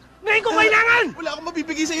makalawa? Ngayon ko kailangan! Wala akong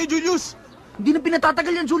mabibigay sa'yo, Julius! Hindi na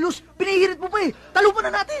pinatatagal yan, Julius. Pinihirit mo pa eh. Talupan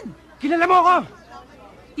na natin. Kilala mo ako.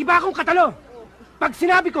 Iba akong katalo. Pag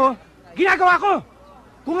sinabi ko, ginagawa ko.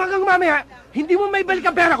 Kung hanggang mamaya, hindi mo may balik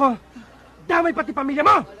ang pera ko, damay pati pamilya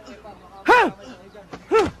mo. Ha?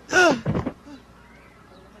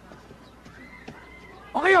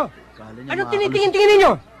 O kayo? Anong tinitingin-tingin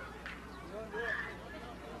ninyo?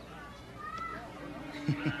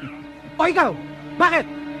 O ikaw, bakit?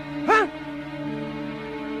 Ha?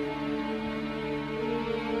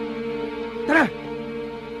 Tara!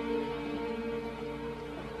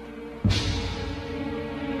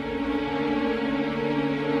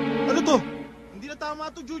 Ano to? Hindi na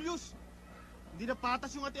tama to, Julius. Hindi na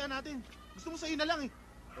patas yung atian natin. Gusto mo sa'yo na lang eh.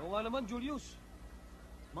 Oo nga naman, Julius.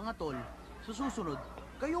 Mga tol, sa susunod,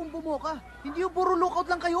 kayo ang bumoka. Hindi yung puro lookout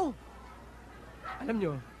lang kayo. Alam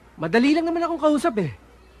nyo, madali lang naman akong kausap eh.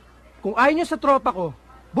 Kung ayaw nyo sa tropa ko,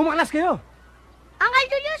 bumaklas kayo. Uncle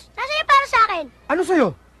Julius, nasa iyo para sa akin? Ano sa'yo?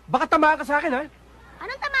 Baka tamaan ka sa akin, ha?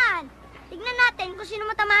 Anong tamaan? Tignan natin kung sino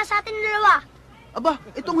matamaan sa atin dalawa. Aba,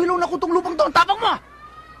 itong hilaw na kutong lupang to, ang tapang mo!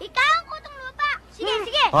 Ikaw ang kutong lupa. Sige,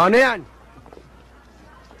 sige. Ano yan?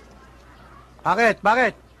 Bakit?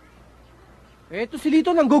 Bakit? Eto si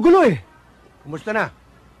Lito nang gugulo eh. Kumusta na?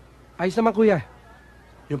 Ayos naman, kuya.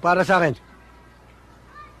 Yung para sa akin.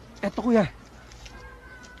 Eto, kuya.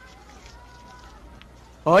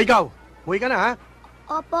 O, ikaw. Uwi ka na, ha?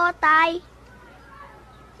 Opo, tay.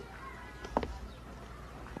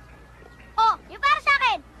 Oh, yung para sa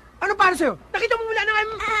akin. Ano para sa'yo? Nakita mo wala na nga...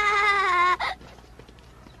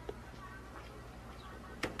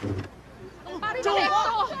 Maripekto!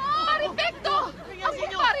 Maripekto! Ang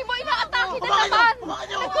kumpare mo inaatake na naman!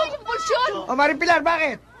 Nagkukumpulsyon! O, Maring Pilar,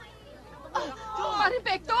 bakit?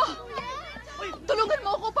 Maripekto! Tulungan mo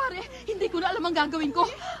ako, pare. Hindi ko na alam ang gagawin ko.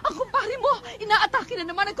 Ang kumpare mo, inaatake na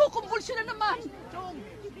naman. Nagkukumpulsyon na naman.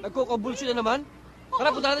 Nagkukumpulsyon na naman? Tara,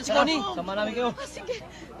 punta natin si Connie. Sama namin kayo. Sige.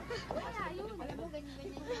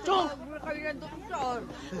 Chong!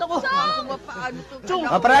 Naku, paano to? Chong!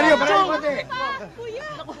 Pararyo, pati!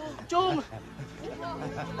 Chong!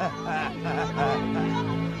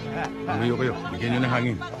 Lumayo kayo. Bigyan nyo ng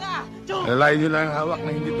hangin. Alalayan nyo lang ang hawak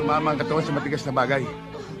na hindi tumama ang katawan sa matigas na bagay.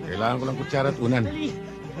 Kailangan ko ng kutsara at unan.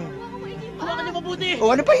 Hawakan niyo mabuti! O,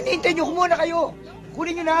 ano pa hinihintay nyo? Kumuha na kayo!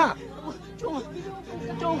 Kunin nyo na! Chong!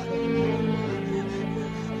 Chong!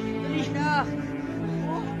 Dali na!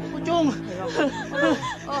 Chong!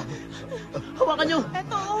 Hawakan nyo!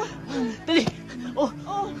 Eto! Dali! Oh!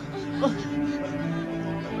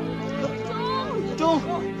 Chong!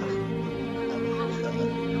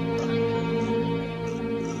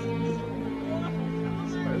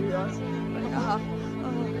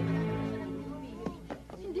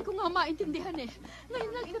 Hindi ko nga maintindihan eh.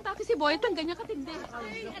 Ngayon lang inatake si Boyet ang ganyan katindi.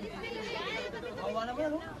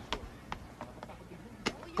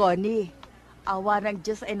 Connie, awa ng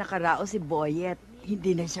Diyos ay nakarao si Boyet.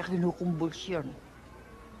 Hindi na siya kinukumbulsyon.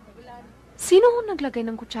 Sino ho naglagay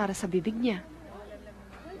ng kutsara sa bibig niya?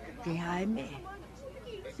 Kay Jaime.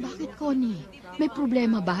 Bakit, Connie? May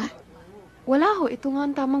problema ba? Wala ho. Ito nga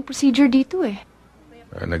ang tamang procedure dito eh.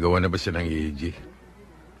 Nagawa na ba siya ng EEG?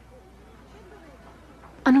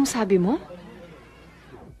 Anong sabi mo?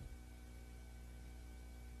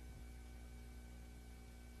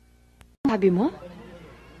 Sabi mo?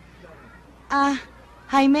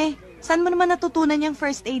 Jaime, saan mo naman natutunan yung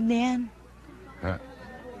first aid na yan?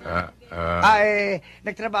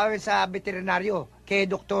 Nagtrabaho yun sa veterinaryo kay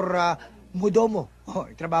Dr. Mudomo. Oh,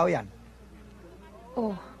 trabaho yan.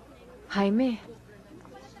 Oh, Jaime.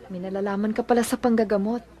 May nalalaman ka pala sa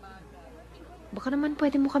panggagamot. Baka naman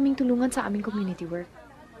pwede mo kaming tulungan sa aming community work.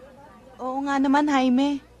 Oo nga naman,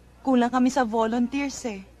 Jaime. Kulang kami sa volunteers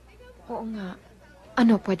eh. Oo nga.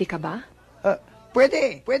 Ano, pwede ka ba?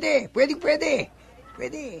 Pwede.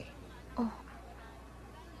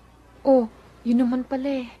 Oh, yun naman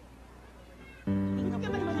pala eh.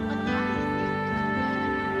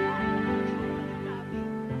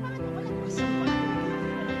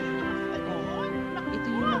 Ito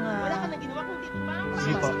yung mga... Wala ka na ginawa kung di tumama.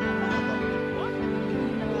 Sige po.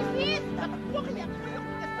 Isis! Natakbo ka niya.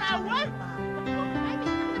 Kasawa!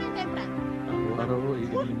 Araw-araw,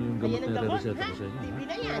 iinom yung gamot Ayan ang na gamot, re-reseta ha? ko sa inyo. Libre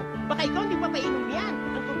na yan. Baka ikaw hindi papainom yan.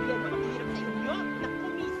 Ang problema, maghihirap sa inyo. Naku,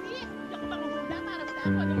 misis! Hindi ako manguhula para sa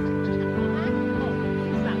ako. Anong sakit na ako, ha? Oh,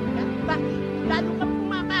 sabi ka. Bakit? Lalo ka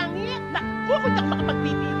pumapangit. Naku, kung ako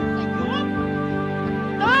makapagpipilin sa iyo.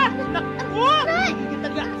 Naku! Nagigil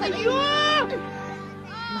talaga ako sa iyo!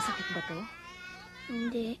 Masakit ba to?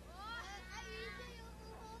 Hindi.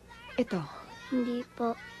 Ito. Hindi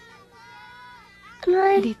po.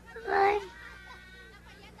 Aray! Di- Aray!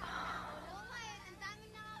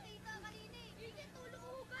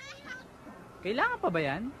 Kailangan pa ba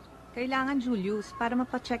yan? Kailangan, Julius, para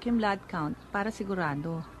mapacheck yung blood count, para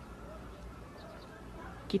sigurado.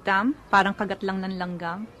 Kitam, parang kagat lang ng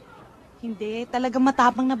langgam. Hindi, talagang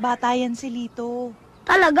matapang na bata yan si Lito.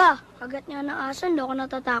 Talaga? Kagat niya ng aso, hindi ako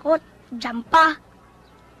natatakot. Diyan pa.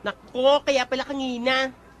 Naku, kaya pala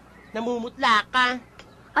kanina. Namumutla ka.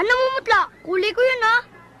 Ano mumutla? Kulay ko yun, ha?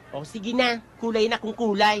 O sige na, kulay na kung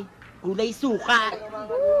kulay. Kulay suka.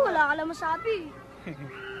 Wala ka lang masabi.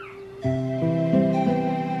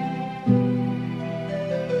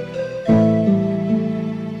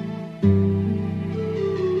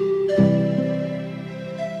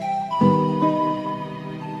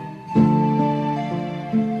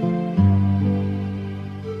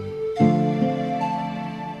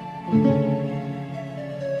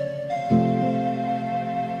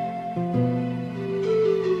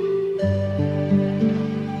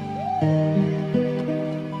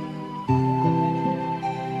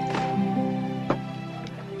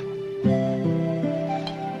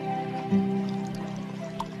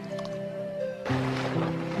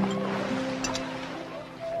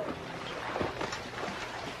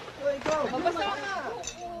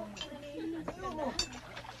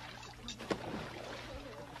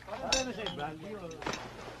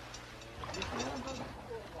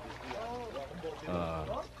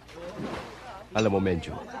 Alam mo,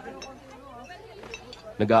 Mencho,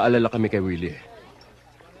 nag-aalala kami kay Willie.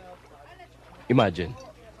 Imagine,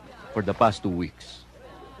 for the past 2 weeks,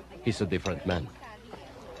 he's a different man.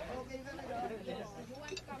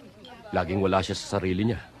 Laging wala siya sa sarili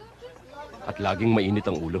niya. At laging mainit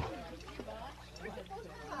ang ulo.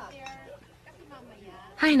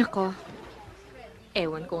 Ay, nako.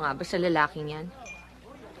 Ewan ko nga ba sa lalaking yan.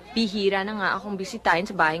 Bihira na nga akong bisitahin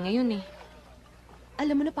sa bahay ngayon eh.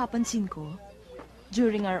 Alam mo, napapansin ko,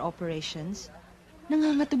 during our operations,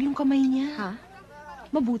 nangangatog yung kamay niya. Ha?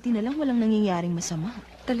 Mabuti na lang walang nangyayaring masama.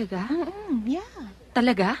 Talaga? Yeah.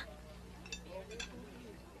 Talaga?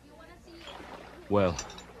 Well,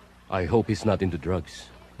 I hope he's not into drugs.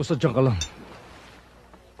 Basta dyan ka lang.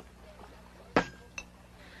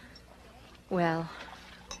 Well,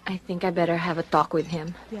 I think I better have a talk with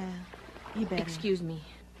him. Yeah, you better. Excuse me.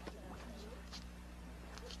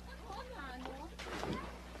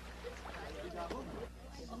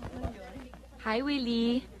 Hi,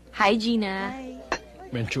 Willie. Hi, Gina. Hi.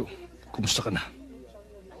 Mencho, kumusta ka na?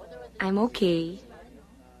 I'm okay.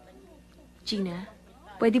 Gina,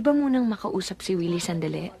 pwede ba munang makausap si Willie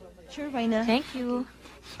sandali? Sure, why not? Thank you.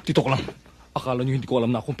 Dito ko lang. Akala niyo hindi ko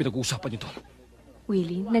alam na akong pinag-uusapan nito.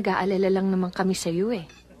 Willie, nag-aalala lang naman kami sa'yo eh.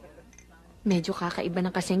 Medyo kakaiba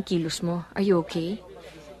ng kasing kilos mo. Are you okay?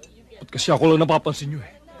 Ba't kasi ako lang napapansin niyo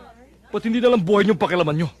eh? Ba't hindi na lang buhay niyong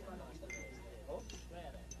pakialaman niyo?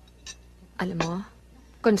 Alam mo,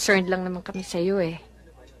 concerned lang naman kami sa'yo eh.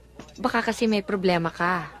 Baka kasi may problema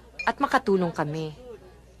ka at makatulong kami.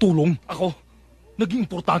 Tulong? Ako? Naging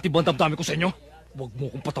importante ba ang damdamin ko sa inyo? Huwag mo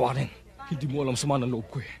akong patawarin. Hindi mo alam sama ng loob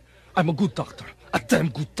ko eh. I'm a good doctor. A damn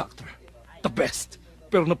good doctor. The best.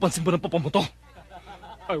 Pero napansin ba ng papa mo to?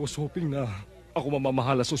 I was hoping na ako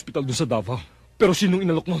mamamahala sa ospital dun sa Davao. Pero sinong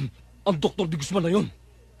inalok nun? Ang Dr. De Guzman na yun.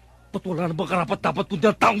 Ba't wala na bang karapat-dapat kundi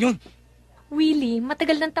ang taong yun? Willie,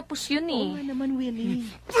 matagal nang tapos yun eh. Oo nga naman, Willie.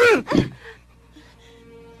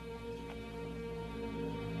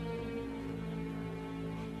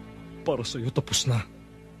 Para sa'yo, tapos na.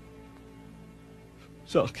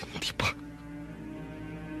 Sa akin, hindi pa.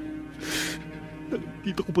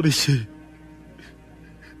 Nandito ko pa rin siya.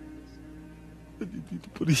 Nandito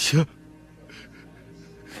pa rin siya.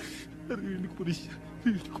 Narinig ko rin siya.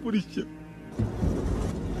 Narinig ko pa rin siya.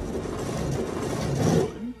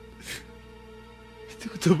 Hindi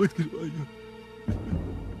ko dapat ginawa yun.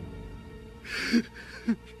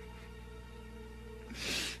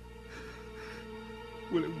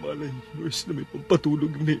 Walang malay, nurse na may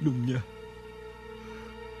pampatulog ang nainom niya.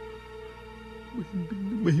 Mahimbing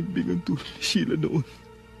na mahimbing ang tulog ni Sheila noon.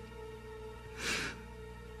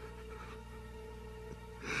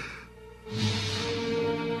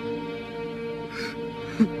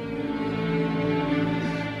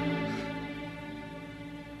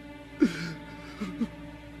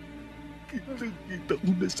 Kitang-kita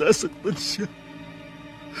kong nasasaktan siya.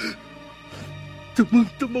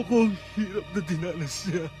 Tamang-tama ko ang hirap na dinanas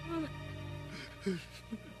niya.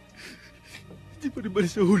 Hindi pa rin bali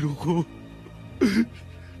sa ulo ko.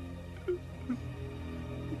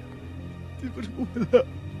 Hindi pa rin wala.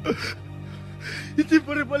 Hindi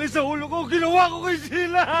pa rin bali sa ulo ko. Ginawa ko kay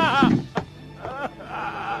Sheila!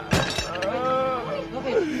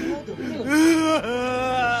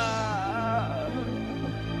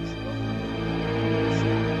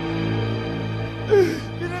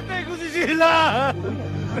 Pinatay ko si Sheila!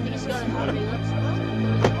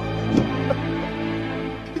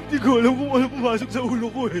 Hindi ko alam kung ano pumasok sa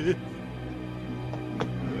ulo ko eh.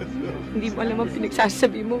 Hindi mo alam ang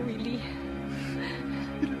pinagsasabi mo, Willie.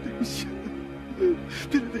 Pinatay ko siya.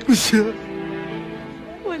 Pinatay ko siya.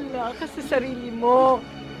 Wala ka sa sarili mo.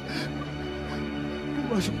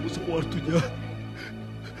 Pumasok ko sa kwarto niya.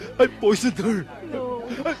 I poisoned her. No.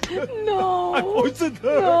 No. I poisoned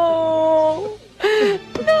her. No.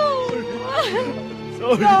 No.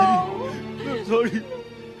 Sorry. No. I'm sorry.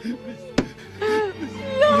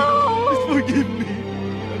 No. Please forgive me.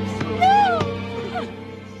 No.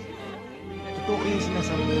 Totoo kayo yung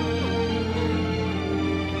sinasabi mo.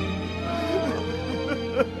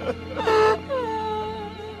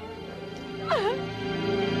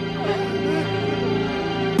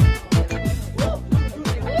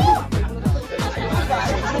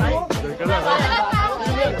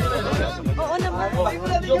 Oo naman.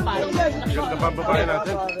 Yung nabababae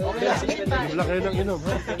natin. Inom kayo ng inom,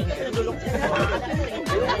 ha?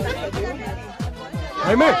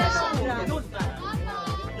 Jaime!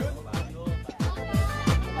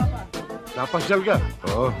 Napasyal ka?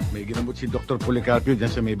 Oo, may ginamot si Dr. Policarpio dyan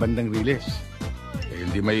sa may bandang Riles. Eh,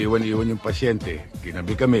 hindi maiwan-iwan yung pasyente.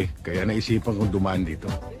 Ginabi kami, kaya naisipan kong dumaan dito.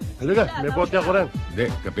 Halika, may bote ako rin. Hindi,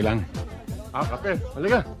 kape lang. Ah, kape.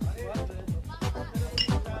 Halika.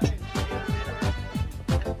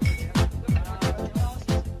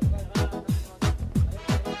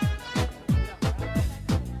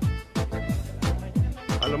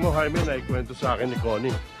 Alam mo, Jaime, naikwento sa akin ni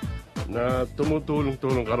Connie na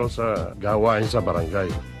tumutulong-tulong ka raw sa gawain sa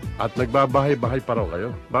barangay. At nagbabahay-bahay pa raw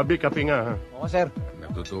kayo. Babi, kape nga, ha? Oo, sir.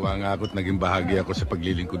 Natutuwa nga ako at naging bahagi ako sa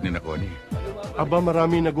paglilingkod ni na Connie. Aba,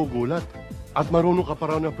 marami nagugulat. At marunong ka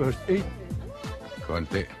pa raw ng first aid.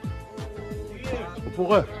 Konti. Upo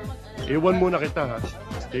ka. Iwan muna kita, ha?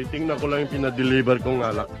 Titingnan ko lang yung pinadeliver kong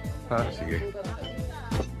alak. Ha? Sige.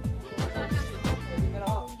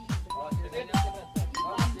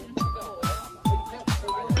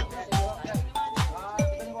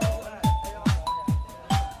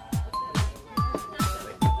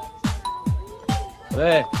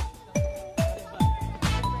 Pre.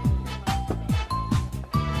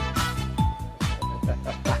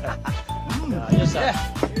 Ayos ah.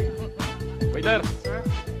 Waiter.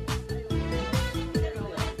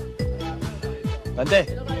 Tante,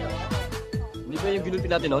 hindi ba yung ginulpi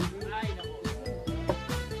natin nun?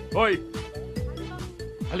 Hoy!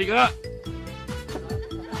 Halika nga!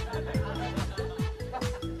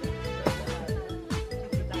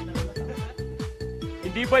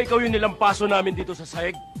 Hindi ba ikaw yung nilampaso namin dito sa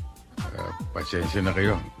sahig? Pasensya na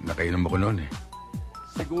kayo. Nakainom ako noon eh.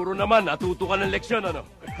 Siguro naman, natuto ka ng leksyon, ano?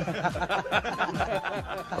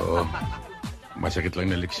 Oo. Masakit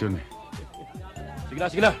lang na leksyon eh.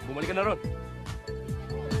 Sige na. Bumalik ka na ron.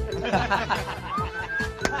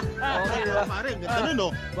 Okay, diba? Pare, ganda nun, no?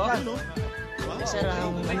 Bakit, no? Eh, sir,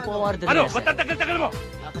 ano po ang order Ano? niya, Ba't sir? tagal-tagal mo?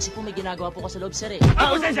 Kasi po may ginagawa po ka sa loob, sir, eh.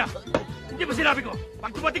 Ah, pasensya! Hindi ba sinabi ko?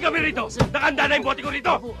 Pag dumating kami rito, nakahanda na yung bote ko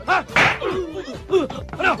rito! Ha?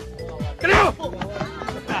 Ano? Dali mo!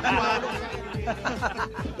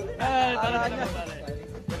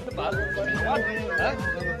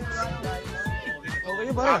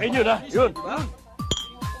 Akin yun, ha? Yun!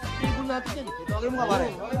 Tibol natin yan. Tawagin mo ka, pare.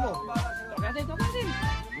 Tawagin mo.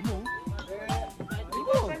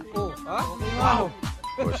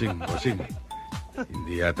 Bossing.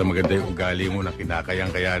 Hindi yata maganda yung ugali mo na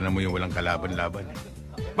kinakayang-kayanan mo yung walang kalaban-laban.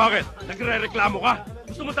 Bakit? Nagre-reklamo ka?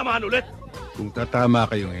 Gusto mo tamaan ulit? Kung tatama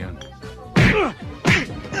kayo ngayon.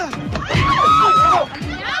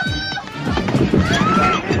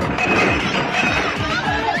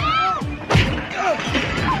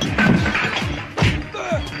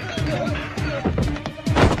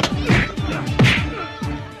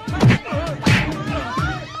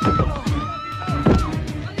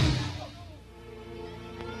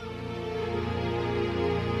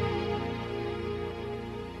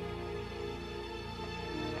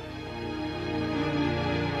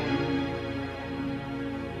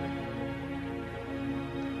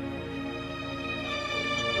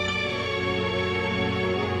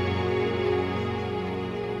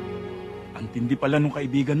 Tindi pala nung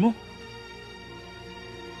kaibigan mo.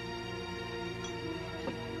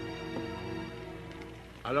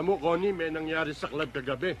 Alam mo, Connie, may nangyari sa club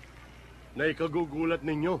kagabi na ikagugulat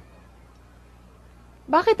ninyo.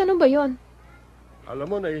 Bakit? Ano ba yon? Alam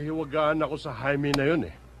mo, nahihiwagaan ako sa Jaime na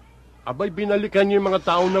yun eh. Abay, binalikan niya yung mga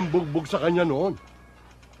tao ng bugbog sa kanya noon.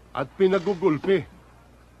 At pinagugulpi.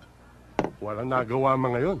 Walang nagawa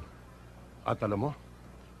mga yun. At alam mo,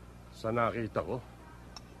 sa nakita ko,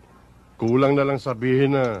 kulang na lang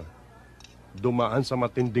sabihin na dumaan sa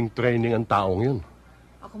matinding training ang taong yun.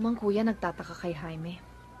 Ako mang kuya nagtataka kay Jaime.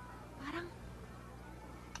 Parang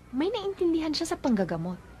may naintindihan siya sa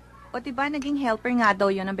panggagamot. O diba naging helper nga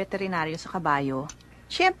daw yun ng veterinaryo sa kabayo?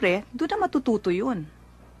 Siyempre, doon na matututo yun.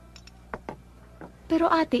 Pero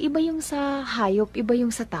ate, iba yung sa hayop, iba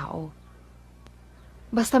yung sa tao.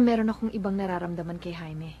 Basta meron akong ibang nararamdaman kay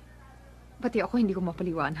Jaime. Pati ako hindi ko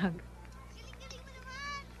mapaliwanag.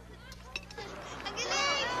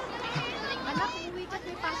 Anak, umuwi ka.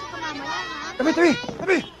 May pasok ka mamaya, ha? Tabi!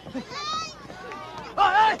 Tabi!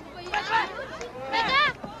 Hoy! Teka!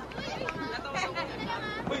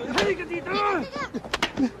 Halika dito!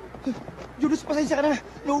 Julius, pasensya ka na.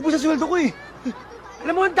 Naubos ang sweldo ko eh.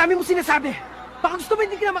 Alam mo, ang dami mo sinasabi. Baka gusto mo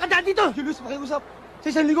hindi ka na makadaan dito. Julius, pakiusap. Sa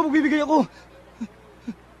 1 linggo magbibigay ako.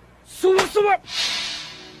 Suwa!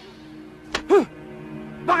 Huh?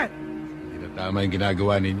 Bakit? Hindi na tama yung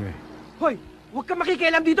ginagawa ninyo eh. Hoy, huwag kang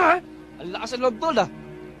makikialam dito, ha? Ang lakas ng loob, Tol, ah.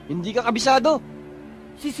 Hindi ka kabisado.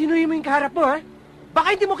 Sisinuhin mo yung kaharap mo, ha?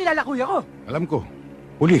 Baka hindi mo kilala kuya ko. Alam ko,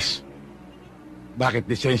 pulis. Bakit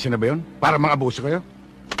lisensya na ba yun? Para mga abuso kayo?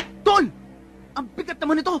 Tol! Ang bigat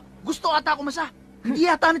naman nito. Gusto ata ako masa. Hindi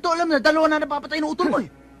yata nito alam na 2 na napapatay ng utol mo eh.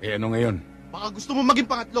 Eh ano ngayon? Baka gusto mo maging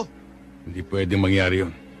pangatlo. Hindi pwedeng mangyari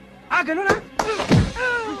yun. Ah, ganun, ha?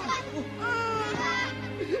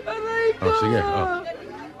 Aray ko! Oh, sige, oh.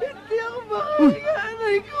 Hindi ako makahinga.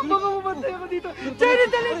 Aray ko, baka mamatay ako dito. Jenny,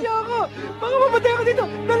 dalhin niyo ako! Baka mamatay ako dito.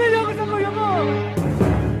 Dalhin niyo ako sa kuya ko!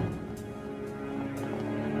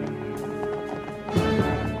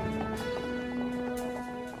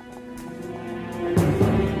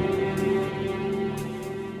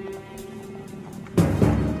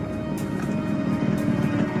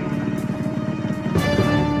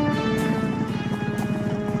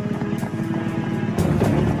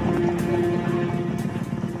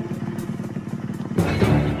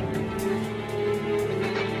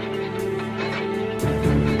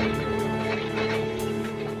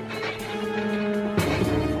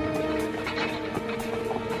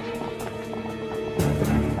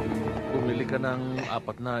 Bumili ka ng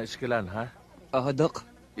 4 na iskilan, ha? Dok.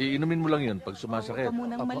 Iinumin mo lang yun pag sumasakit. Huwag ka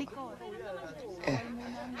munang malikot.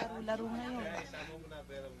 Laro-laro ngayon.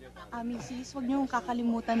 Mrs., huwag niyo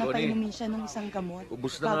kakalimutan na Tony. painumin siya ng isang gamot.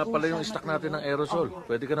 Ubus na nga pala yung stock natin ng aerosol.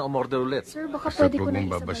 Pwede ka na umorder ulit. Sir, baka Basta pwede ko huwag na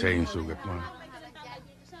mong babasahin yung sugat mo.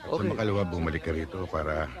 At sa makalawa, bumalik ka rito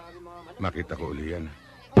para makita ko uli yan.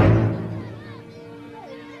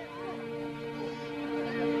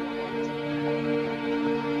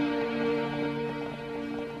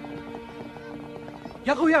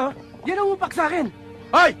 Yan, kuya, ha? Yan ang upak sa akin.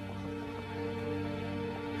 Hoy!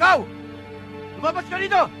 Ikaw! Lumabas ka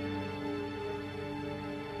dito!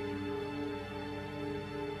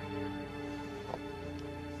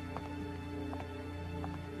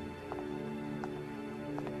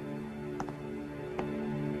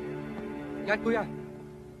 Yan, kuya.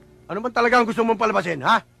 Ano man talaga ang gusto mong palabasin,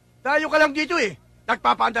 ha? Tayo ka lang dito eh.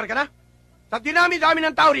 Nagpapaandar ka na? Sa dinami-dami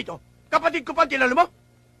ng tao rito, kapatid ko pa ang tinalo mo?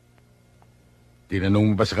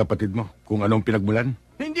 Tinanong mo ba sa kapatid mo kung anong pinagmulan?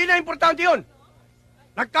 Hindi na importante yun.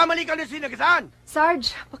 Nagkamali ka na sinagasaan.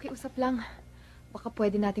 Sarge, pakiusap lang. Baka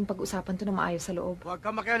pwede nating pag-usapan to na maayos sa loob. Huwag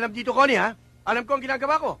kang makialam dito, Connie, ha? Alam ko ang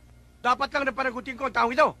ginagawa ko. Dapat lang na panagutin ko ang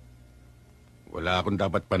taong ito. Wala akong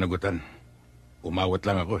dapat panagutan. Umawat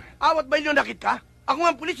lang ako eh. Awat ba yun nakit ka? Ako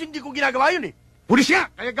nga ang pulis, hindi ko ginagawa yun eh. Pulis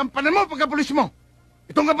nga! Kaya gampanan mo pagka-pulis mo!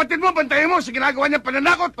 Itong kapatid mo, bantayan mo sa ginagawa niya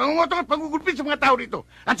pananakot, pangungotok at pangugulpit sa mga tao rito.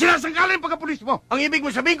 At sinasangkalan yung pagka-pulis mo. Ang ibig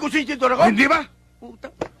mo sabihin kung sinsidor ako? Hindi ba?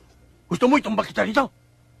 Puta. Gusto mo itumbak kita rito?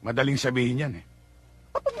 Madaling sabihin yan eh.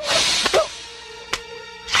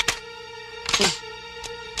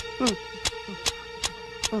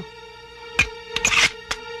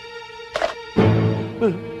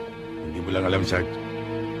 Hindi mo lang alam, Sarge.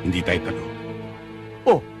 Hindi tayo talo.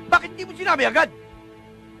 Oh, bakit di mo sinabi agad?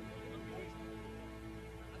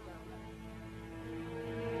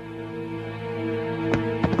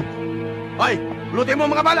 Hoy, lutin mo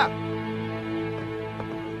mga bala!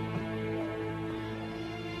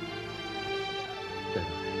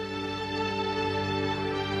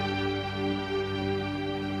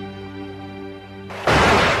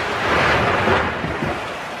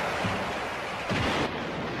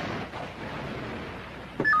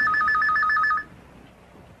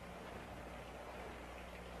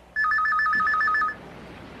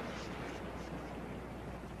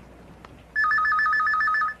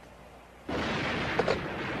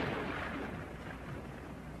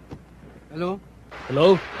 Hello? Hello?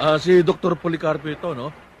 Si Dr. Policarpo ito,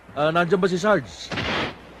 no? Nandiyan ba si Sarge?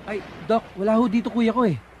 Ay, Doc, wala ho dito kuya ko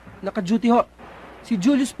eh. Naka-duty ho. Si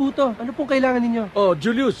Julius po to. Ano pong kailangan ninyo? Oh,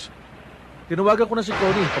 Julius. Tinawagan ko na si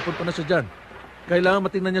Connie. Papunta na siya dyan. Kailangan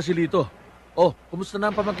matingnan niya si Lito. Oh, kumusta na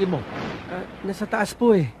ang pamangkin mo? Nasa taas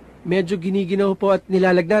po eh. Medyo giniginaw po at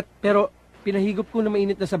nilalagnat. Pero pinahigop ko na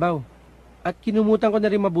mainit na sabaw. At kinumutan ko na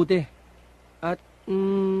rin mabuti. At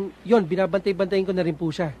yon, binabantay-bantayin ko na rin po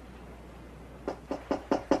siya.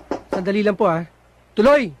 Sandali lang po ah.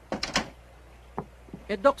 Tuloy!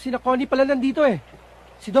 Doc, sina Connie pala nandito eh.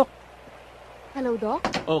 Si Doc. Hello, Doc?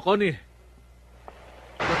 Oh, Connie.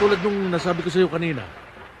 Katulad nung nasabi ko sa iyo kanina,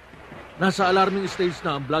 nasa alarming stage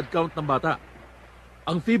na ang blood count ng bata.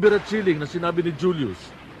 Ang fever at chilling na sinabi ni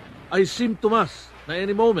Julius ay symptoms na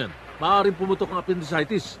any moment maaaring pumutok ang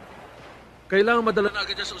appendicitis. Kailangan madala na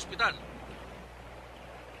agad siya sa ospital.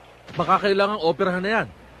 Baka kailangang operahan na yan.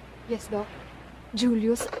 Yes, Doc.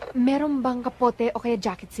 Julius, meron bang kapote o kaya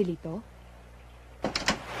jacket si Lito?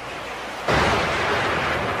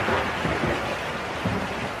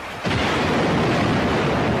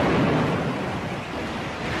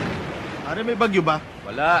 Pare, may bagyo ba?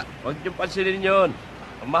 Wala. Huwag niyong pansinin yun.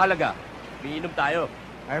 Ang mahalaga, umiinom tayo.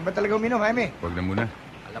 Ayaw ba talaga uminom, Jaime? Huwag na muna.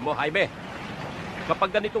 Alam mo, Jaime,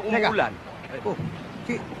 kapag ganitong umuulan... Oh,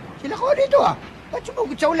 sila ko dito ah. Ba't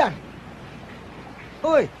sumugod sa ulan?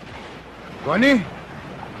 Hoy! Connie!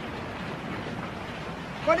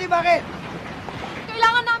 Connie, bakit?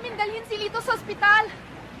 Kailangan namin dalhin si Lito sa ospital.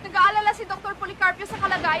 Nag-aalala si Dr. Policarpio sa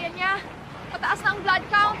kalagayan niya. Mataas na ang blood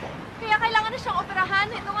count. Kaya kailangan na siyang operahan.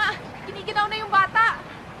 Ito nga, giniginaw na yung bata.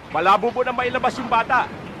 Malabo po na mailabas yung bata.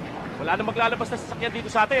 Wala na maglalabas na sasakyan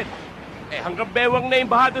dito sa atin. Hanggang bewang na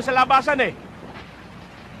yung baha doon sa labasan eh.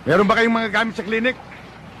 Meron ba kayong mga gamit sa klinik?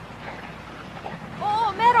 Oo,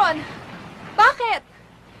 meron. Bakit?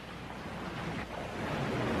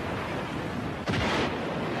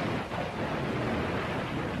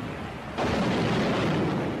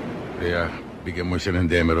 Kaya, bigyan mo siya ng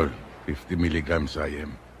Demerol. 50 milligrams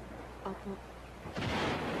IM. Opo.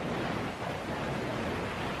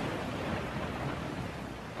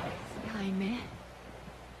 Si Jaime?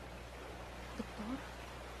 Doktor?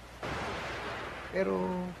 Pero,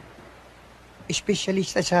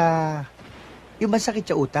 espesyalista sa... Yung bang sakit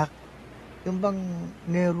sa utak? Yung bang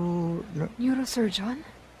Neurosurgeon?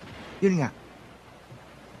 Yun nga.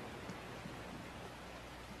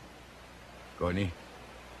 Connie,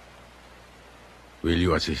 will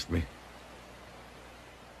you assist me?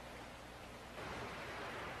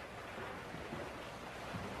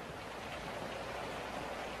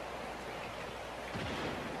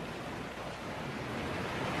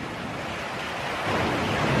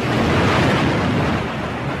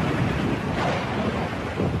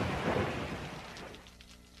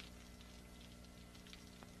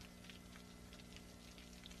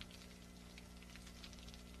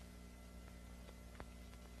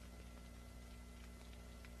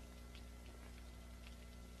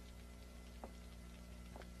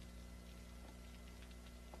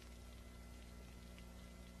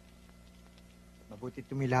 Mabuti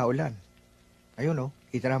tumila ulan. Ayun oh,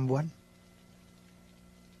 kita na ang buwan.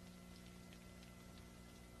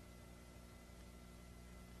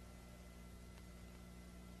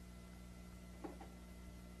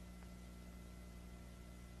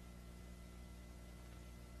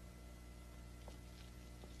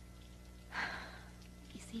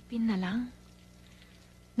 Isipin na lang.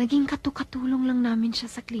 Naging katukatulong lang namin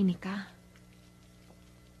siya sa klinika.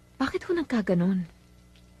 Bakit ho nagkaganon?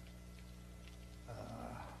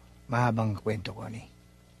 Mahabang kwento ko, ni.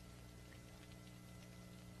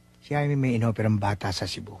 Si Jaime may inoperang bata sa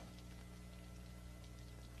Cebu.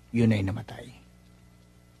 Yun ay namatay.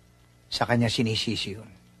 Sa kanya sinisisi yun.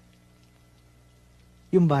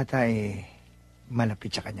 Yung bata ay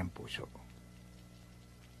malapit sa kanyang puso.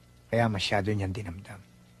 Kaya masyado niyang dinamdam.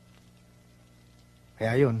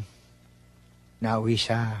 Kaya yun, nauwi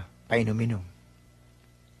sa painom-inom.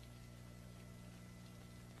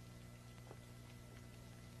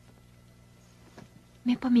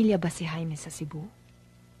 May pamilya ba si Jaime sa Cebu?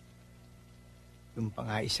 Yung pa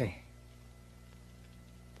nga isa eh.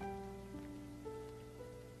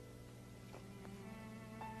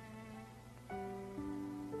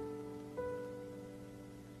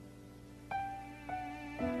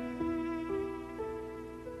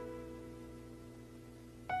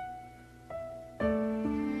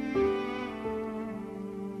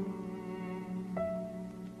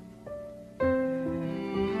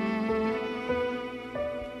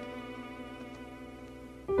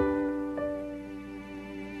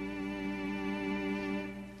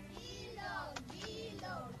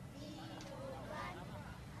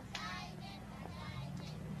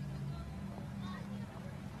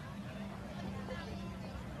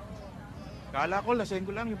 Kala ko, laseng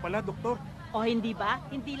ko lang yung pala, doktor. O hindi ba?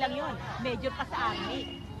 Hindi lang yon. Major pa sa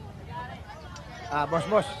army.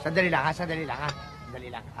 Boss, sandali lang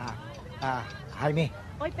ha. Jaime.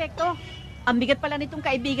 Oy, Pekto. Ang bigat pala nitong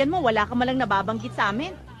kaibigan mo. Wala ka malang nababanggit sa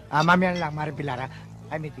amin. Mamaya na lang, Maring Pilara.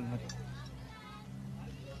 Jaime, tingnan mo.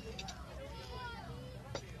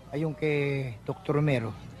 Ayun kay Dr.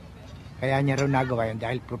 Romero. Kaya niya raw nagawa yun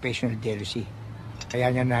dahil professional jealousy.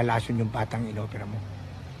 Kaya niya nalason yung batang inopera mo.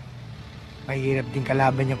 Mahirap din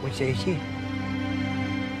kalaban niya konsensya.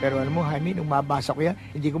 Pero alam mo, Jaime, nung mabasa ko yan,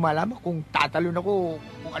 hindi ko malaman kung tatalon ako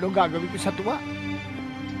kung anong gagawin ko sa tuwa.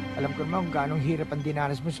 Alam ko naman kung gaano hirap ang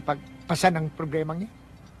dinanas mo sa pagpasa ng problemang niya.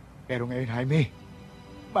 Pero ngayon, Jaime,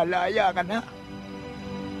 malaya ka na.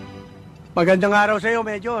 Magandang araw sa iyo,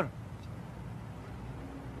 Major.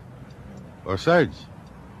 O, Sarge.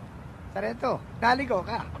 Sareto, naligo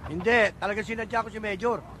ka. Hindi, talaga sinadya ko si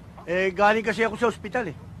Major. Galing kasi ako sa ospital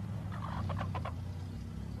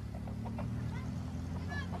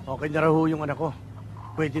Okay na raw yung anak ko.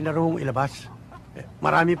 Pwede na raw ilabas.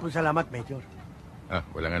 Marami pong salamat, Major.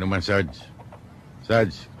 Walang anuman, Sarge.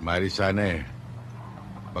 Sarge, mari sana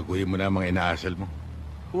baguhin mo na ang mga inaasal mo.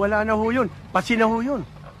 Wala na ho yun. Pasi na ho yun.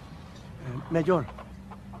 Major.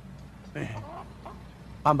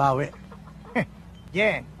 Pambawi.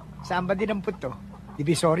 Jen, saan ba din ang puto?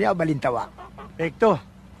 Divisoria o Balintawak? Ekto,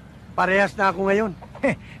 parehas na ako ngayon.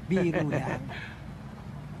 Biro lang.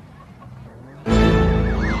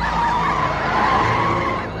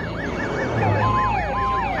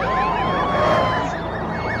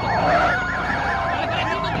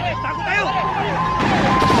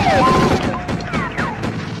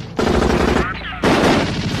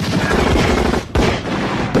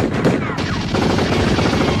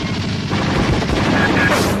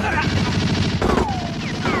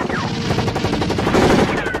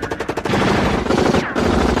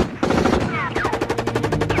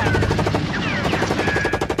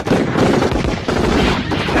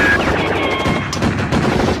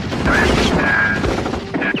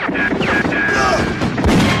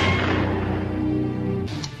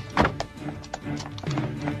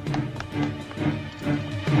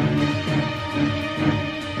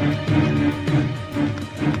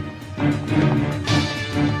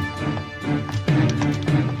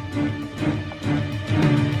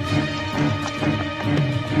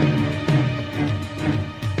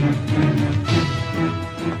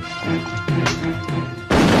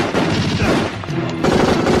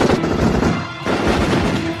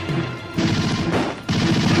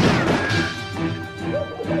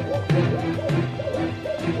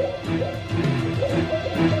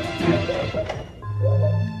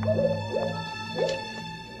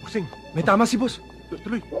 May tama si boss.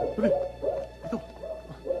 Tuloy. Ito.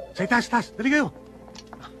 Sa taas. Dali kayo.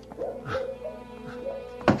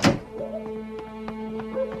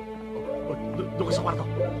 Doon ka sa kwarto.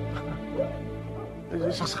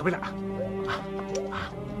 Sa kabila.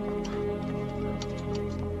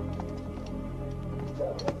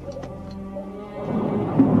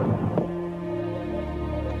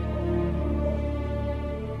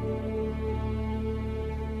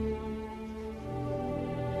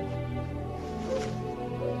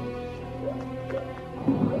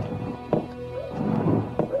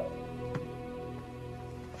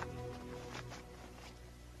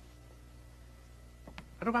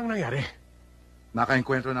 Ano bang nangyari?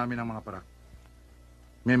 Nakaengkwentro namin ang mga parak.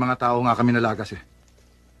 May mga tao nga kami nalagas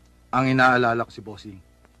Ang inaalala ko si Bossing.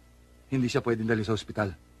 Hindi siya pwedeng dali sa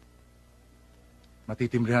ospital.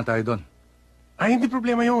 Matitimbrihan tayo doon. Ay, hindi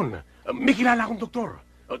problema yun. May kilala akong doktor.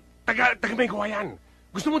 Taga may gawayan.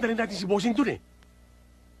 Gusto mo dalhin natin si Bossing doon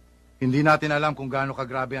Hindi natin alam kung gaano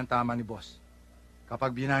kagrabe ang tama ni Boss.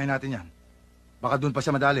 Kapag binahin natin yan, baka doon pa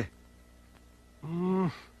siya madali.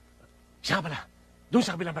 Siya pala. Doon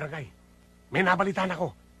sa kabilang barangay. May nabalitaan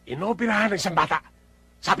ako. Inoperahan ng isang bata.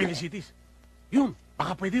 Sa Pinicities. Yun,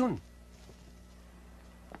 baka pwede yun.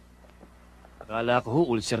 Akala ko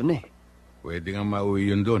ulcer na Pwede nga mauwi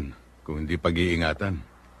yun doon, kung hindi pag-iingatan.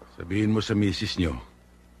 Sabihin mo sa misis nyo,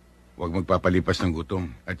 huwag magpapalipas ng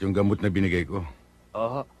gutom at yung gamot na binigay ko.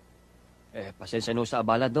 Oo. Pasensya no sa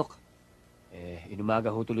abala, Dok. Inumaga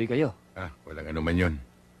ho tuloy kayo. Walang anuman yun.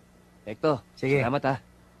 Hector, sige. Salamat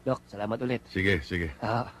Dok, salamat ulit. Sige.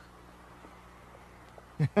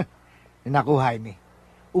 Naku, Jaime.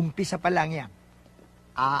 Umpisa pa lang yan.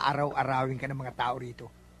 Aaraw-arawin ka ng mga tao rito.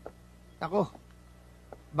 Naku,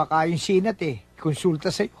 baka yung sinat konsulta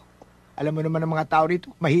sa'yo. Alam mo naman ng mga tao rito,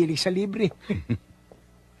 mahilig sa libre.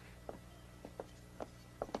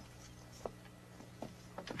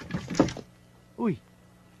 Uy,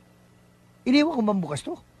 iniwan ko bang bukas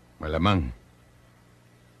to? Malamang.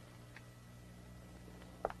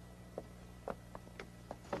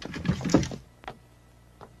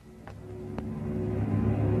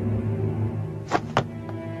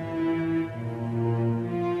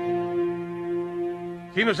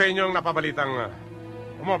 Sino sa inyo ang napabalitang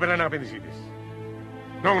umopera ng appendicitis?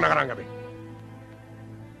 Noong nakarang gabi.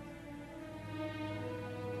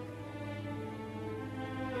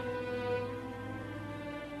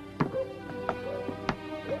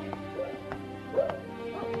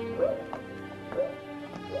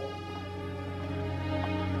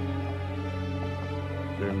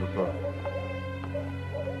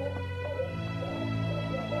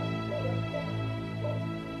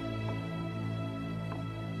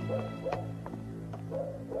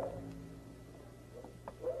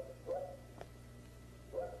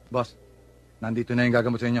 Boss, nandito na yung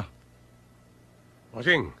gagamot sa inyo.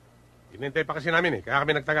 Bossing, inintay pa kasi namin eh, kaya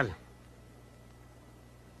kami nagtagal.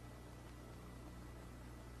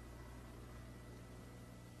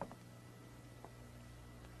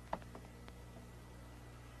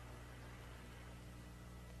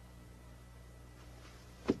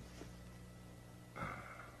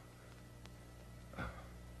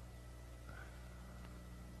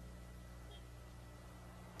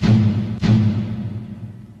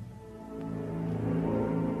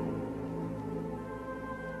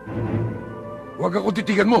 Huwag ako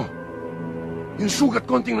titigan mo. Yung sugat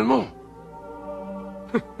ko ang tingnan mo.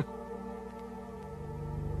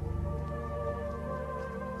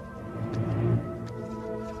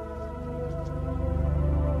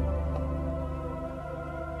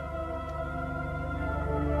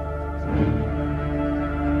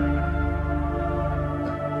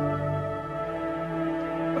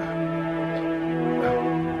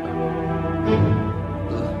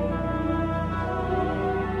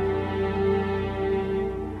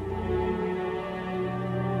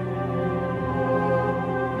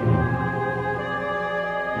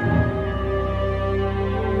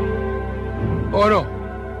 O ano?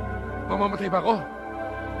 Mamamatay ba ako?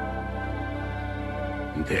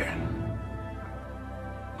 Hindi.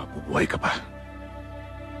 Mabubuhay ka pa.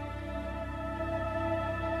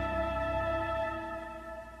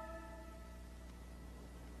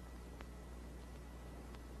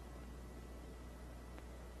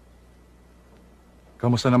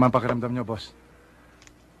 Kamusta naman pakiramdam niyo, boss?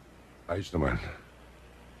 Ayos naman.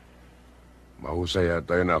 Mahusay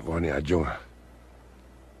yata yun ako ni Adjong.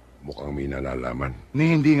 Mukhang may nalalaman.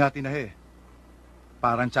 Hindi nga tinahi.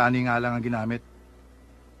 Parang tsani nga lang ang ginamit.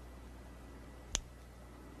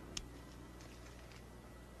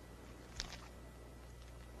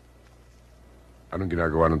 Anong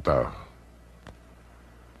ginagawa ng tao?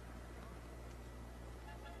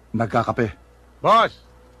 Nagkakape. Boss!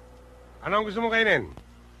 Ano ang gusto mong kainin?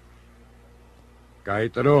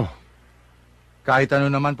 Kahit ano. Kahit ano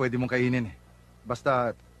naman pwede mong kainin eh.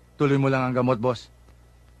 Basta tuloy mo lang ang gamot, boss.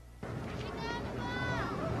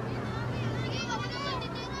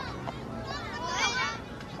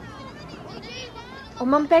 O,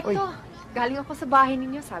 Ma'am Pekto, galing ako sa bahay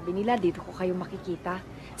ninyo. Sabi nila, dito ko kayo makikita.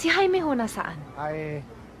 Si Jaime ho nasaan? Ay,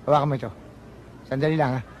 hawakan mo ito. Sandali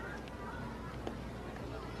lang, ha?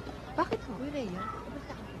 Bakit ho?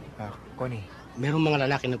 Connie. Merong mga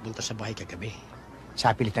lalaki nagpunta sa bahay kagabi.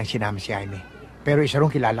 Sa pilit ang sinama si Jaime. Pero isa rin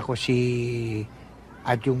kilala ko si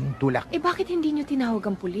Adjong Tulak. Eh, bakit hindi nyo tinawag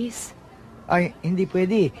ang pulis? Ay, hindi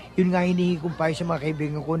pwede. Yun nga hinihingi kong payo sa mga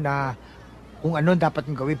kaibigan ko na kung ano dapat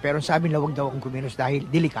kong gawin. Pero sa amin, huwag daw akong kumilos dahil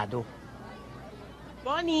delikado.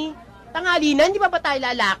 Bonnie, tanghali na, hindi ba tayo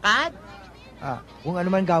lalakad? Kung ano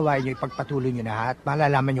man gawain nyo, ipagpatuloy nyo na at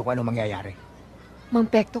malalaman nyo kung ano mangyayari. Mang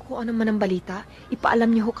Pekto, kung ano man ang balita,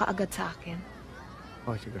 ipaalam niyo ho kaagad sa akin.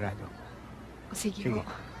 Oh, sigurado. Sige. Ho.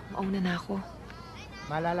 Mauna na ako.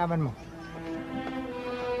 Malalaman mo.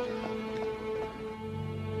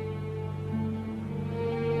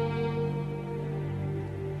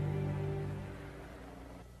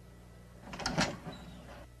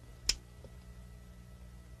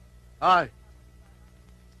 Ay!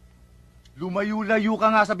 Lumayo-layo ka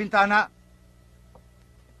nga sa bintana.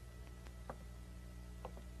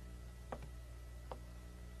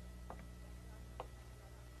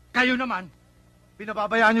 Kayo naman,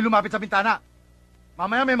 pinababayaan niyo lumapit sa bintana.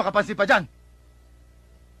 Mamaya may makapansin pa dyan.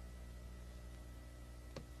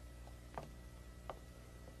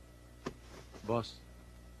 Boss,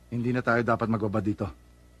 hindi na tayo dapat magbaba dito.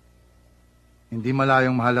 Hindi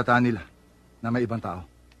malayong mahalata nila na may ibang tao.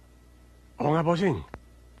 Oo nga, bossing.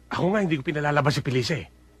 Ako nga hindi ko pinalalabas si Felice eh.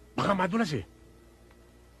 Baka madulas eh.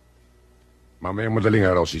 Mamayang madaling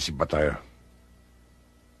araw sisiba tayo.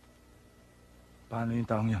 Paano yung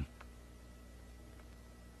taong yan?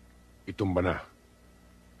 Itumba na.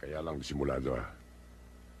 Kaya lang disimulado ha.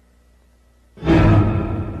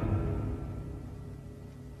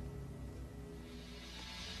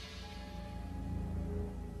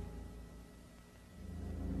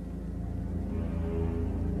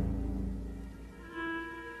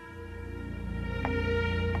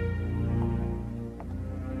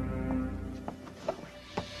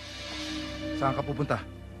 Saan ka pupunta?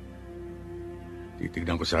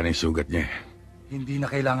 Titignan ko sana yung sugat niya. Hindi na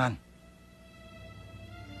kailangan.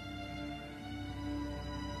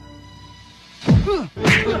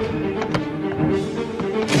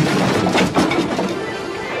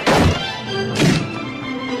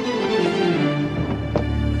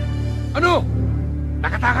 Ano?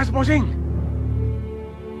 Nakatakas, bossing!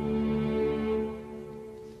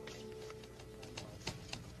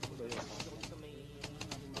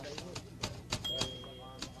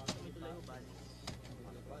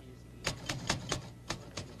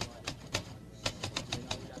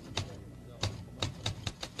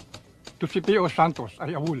 to si P.O. Santos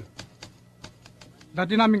ay awol.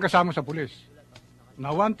 Dati namin kasama sa pulis.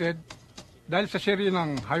 Na wanted dahil sa serye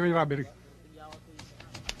ng highway robbery.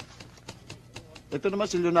 Ito naman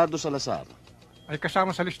si Leonardo Salazar. Ay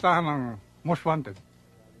kasama sa listahan ng most wanted.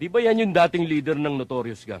 Di ba yan yung dating leader ng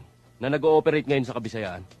Notorious Gang na nag-ooperate ngayon sa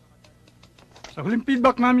Kabisayaan? Sa huling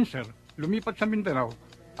feedback namin, sir, lumipat sa Mindanao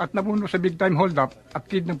at nabuno sa big time hold-up at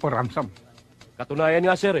kidnap for ransom. Katunayan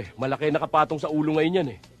nga, sir, malaki nakapatong sa ulo ngayon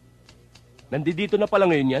yan, Nandito na pala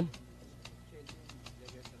ngayon yan.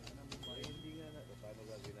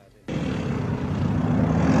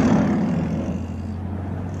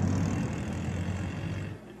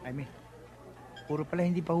 Jaime, puro pala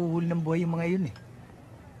hindi pa huhuli ng buhay yung mga yun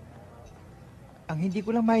Ang hindi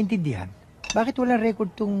ko lang maintindihan, bakit walang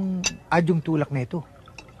record tong adyong tulak na ito?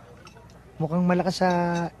 Mukhang malakas sa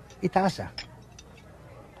itaas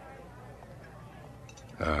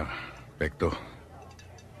Pekto.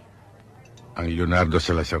 Ang Leonardo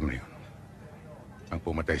Salazar na yun ang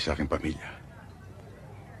pumatay sa aking pamilya.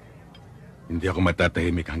 Hindi ako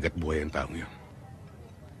matatahimik hanggat buhay ang taong yun.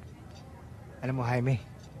 Alam mo, Jaime,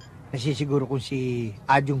 nasisiguro kung si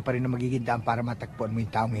Adyong pa rin na magiging daan para matagpuan mo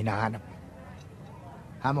yung taong hinahanap.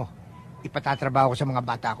 Hamo, ipatatrabaho ko sa mga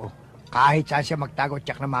bata ko. Kahit saan siya magtago,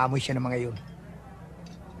 tsak na maamoy siya ng mga yun.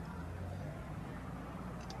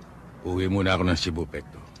 Uwi muna ako ng Cebu,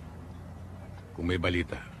 Pekto. Kung may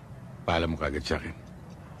balita, paalam mo kagad sa akin.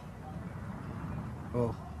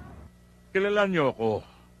 Oh. Kilala niyo ako.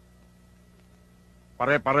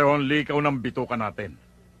 Pare-parehong likaw ng bituka natin.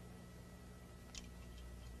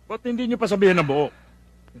 Ba't hindi niyo pa sabihin ng buo?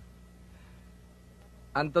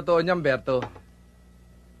 Ang totoo niyan, Berto,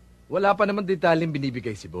 wala pa naman detalyeng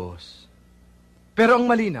binibigay si boss. Pero ang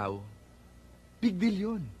malinaw, big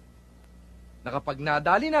deal yun. Na kapag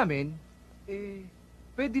nadali namin,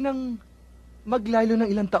 pwede nang maglaylo ng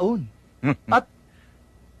ilang taon. At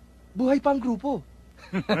buhay pa ang grupo.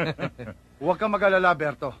 Huwag kang mag-alala,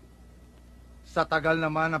 Berto. Sa tagal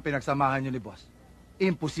naman ang pinagsamahan niyo ni boss,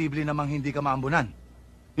 imposible namang hindi ka maambunan.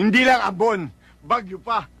 Hindi lang ambon, bagyo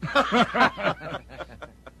pa.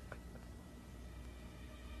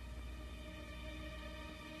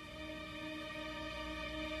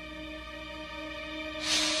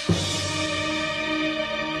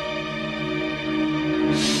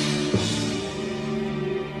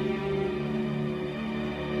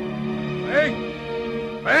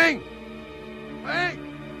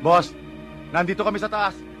 Boss, nandito kami sa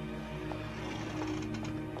taas.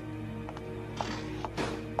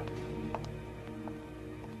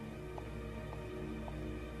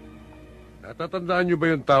 Natatandaan niyo ba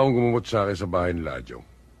yung taong gumumot sa akin sa bahay ni Ladyo?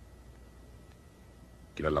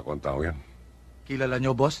 Kilala ko ang taong yan. Kilala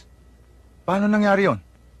niyo, boss? Paano nangyari yon?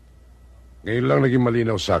 Ngayon lang naging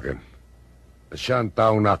malinaw sa akin na siya ang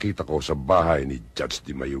taong nakita ko sa bahay ni Judge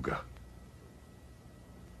Di Mayuga.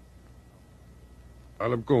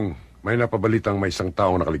 Alam kong may napabalitang may isang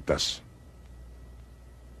taong nakaligtas.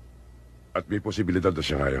 At may posibilidad na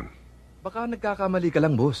siya ngayon. Baka nagkakamali ka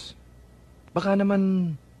lang, boss. Baka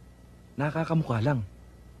naman nakakamukha lang.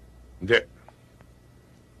 Hindi.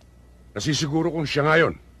 Nasisiguro kong siya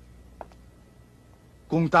ngayon.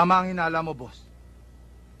 Kung tama ang hinala mo, boss,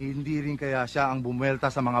 hindi rin kaya siya ang bumuelta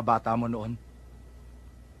sa mga bata mo noon?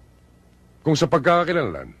 Kung sa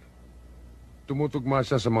pagkakakilanlan, tumutugma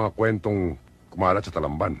siya sa mga kwentong kumalat sa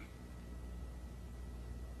Talamban.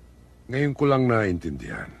 Ngayon ko lang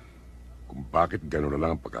naintindihan kung bakit gano'n na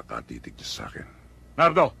lang ang pagkakatitig niya sa akin.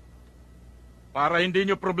 Nardo, para hindi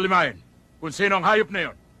niyo problemahin kung sino ang hayop na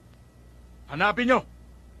yon, hanapin niyo,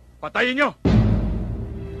 patayin niyo.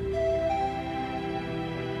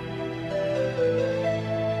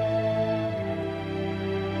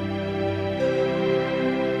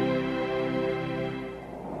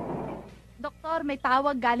 Doktor, may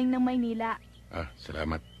tawag galing ng Maynila.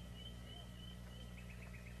 Salamat.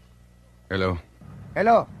 Hello.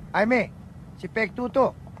 Hello, Jaime. Si Pekto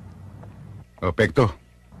to. Pekto.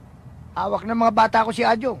 Hawak ng mga bata ko si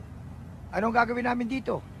Adyong. Anong gagawin namin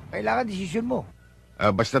dito? Kailangan desisyon mo.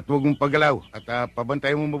 Basta't huwag mong paggalaw at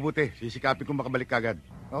pabantayan mo mabuti. Sisikapin kong makabalik kagad.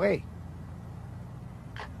 Okay.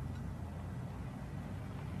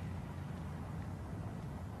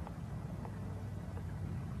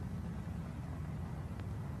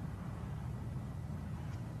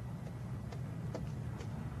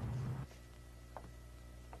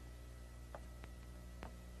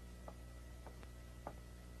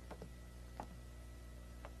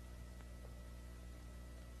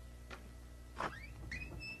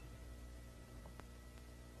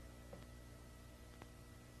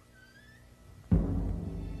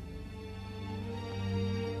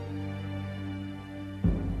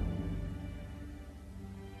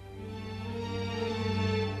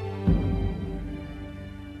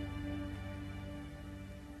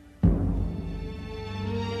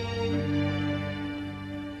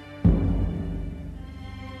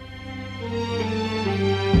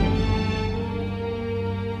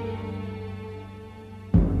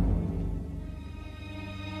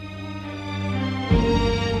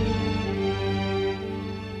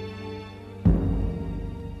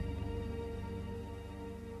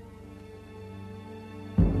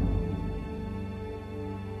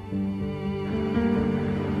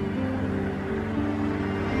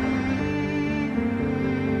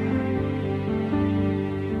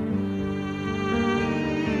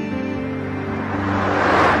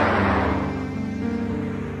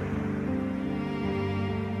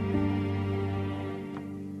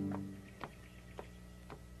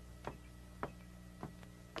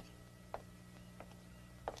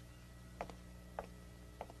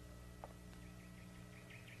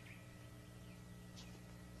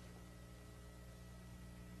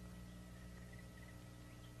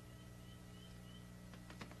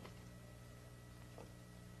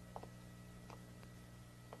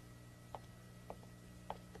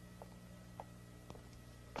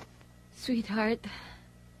 Sweetheart,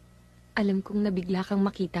 alam kong nabigla kang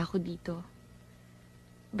makita ko dito.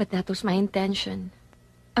 But that was my intention.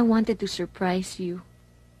 I wanted to surprise you.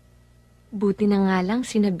 Buti na nga lang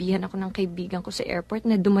sinabihan ako ng kaibigan ko sa airport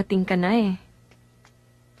na dumating ka na eh.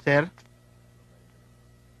 Sir?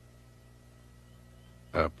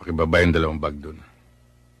 Pakibaba yung 2 bag doon.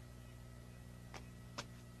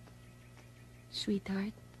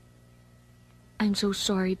 Sweetheart, I'm so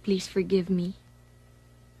sorry. Please forgive me.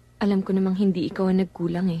 Alam ko namang hindi ikaw ang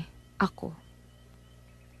nagkulang eh. Ako.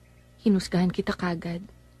 Hinusgahan kita kagad.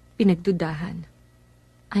 Pinagdudahan.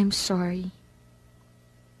 I'm sorry.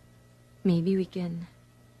 Maybe we can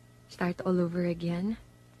start all over again.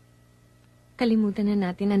 Kalimutan na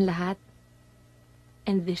natin ang lahat.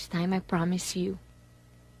 And this time I promise you,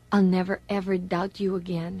 I'll never ever doubt you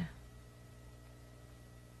again.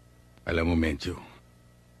 Alam mo, Mencho,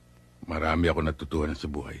 marami ako natutuhan sa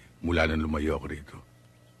buhay mula nang lumayo ako rito.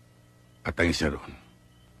 At ang isa ron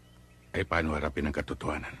ay paano harapin ang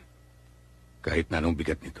katotohanan. Kahit na anong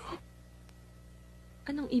bigat nito.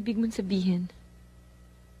 Anong ibig mong sabihin?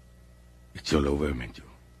 It's all over, Mencho.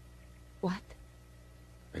 What?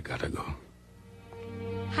 I gotta go.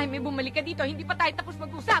 Jaime, bumalik ka dito. Hindi pa tayo tapos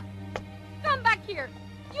mag-usap. Come back here.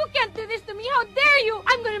 You can't do this to me. How dare you?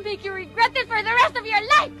 I'm gonna make you regret it for the rest of your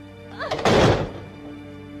life.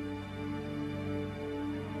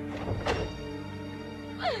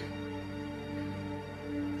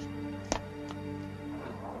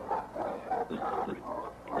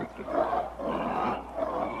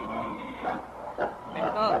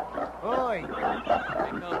 Hector! Hoy!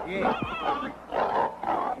 Hector, sige.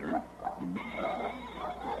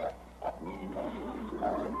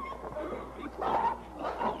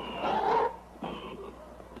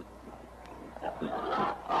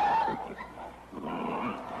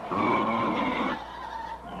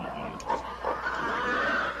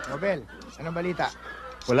 Nobel, anong balita?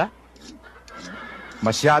 Wala.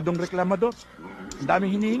 Masyadong reklamador. Ang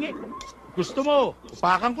daming hinihingi. Gusto mo,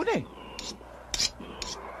 upakan ko na eh.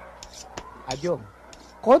 Adyong,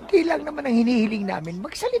 konti lang naman ang hinihiling namin.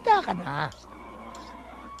 Magsalita ka na.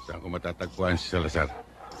 Saan ko matatagpuan si Salazar?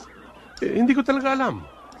 Hindi ko talaga alam.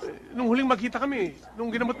 Nung huling magkita kami,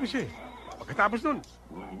 nung ginamot mo siya. Pagkatapos nun,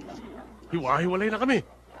 hiwa-hiwalay na kami.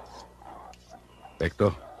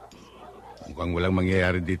 Tekto, mukhang walang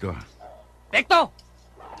mangyayari dito. Tekto!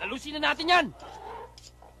 Lalusin na natin yan!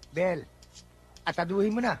 Bel,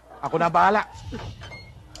 ataduhin mo na. Ako na bahala.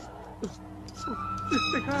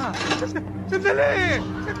 Teka, sandali!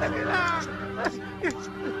 Sandali lang!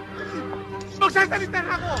 Magsasalita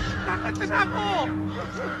na ako! Kakanta na ako!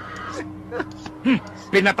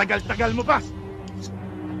 Pinatagal-tagal mo pa!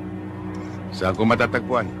 Saan ko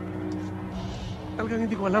matatagpuan? Talagang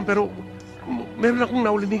hindi ko alam, pero meron akong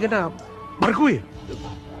naulinigan na barko eh.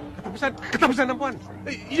 Katapusan ng buwan.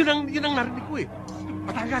 Yun ang narinig ko eh.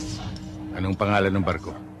 Batangas. Anong pangalan ng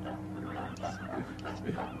barko?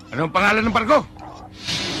 Anong pangalan ng barko?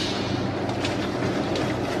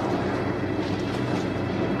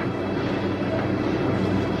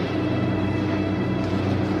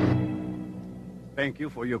 Thank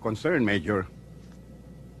you for your concern, Major.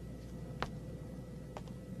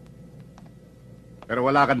 Pero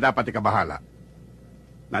wala kang dapat ikabahala.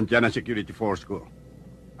 Nandiyan ang security force ko.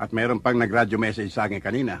 At meron pang nag-radio message sa akin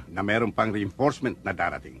kanina na meron pang reinforcement na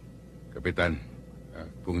darating. Kapitan,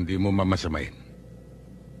 kung di mo mamasamain,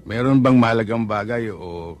 meron bang mahalagang bagay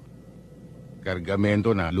o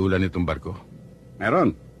kargamento na lula nitong barko?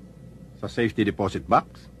 Meron. Sa safety deposit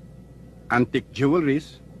box, antique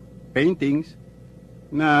jewelries, paintings,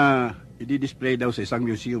 na i-display daw sa isang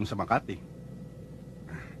museum sa Makati.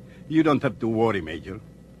 You don't have to worry, Major.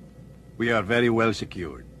 We are very well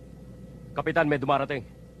secured. Kapitan, may dumarating.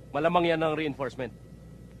 Malamang yan ang reinforcement.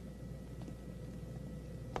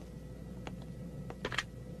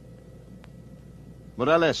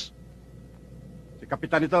 Morales. Si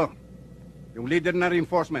Kapitan ito. Yung leader na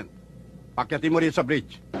reinforcement. Pakyatin mo rin sa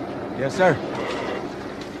bridge. Yes, sir.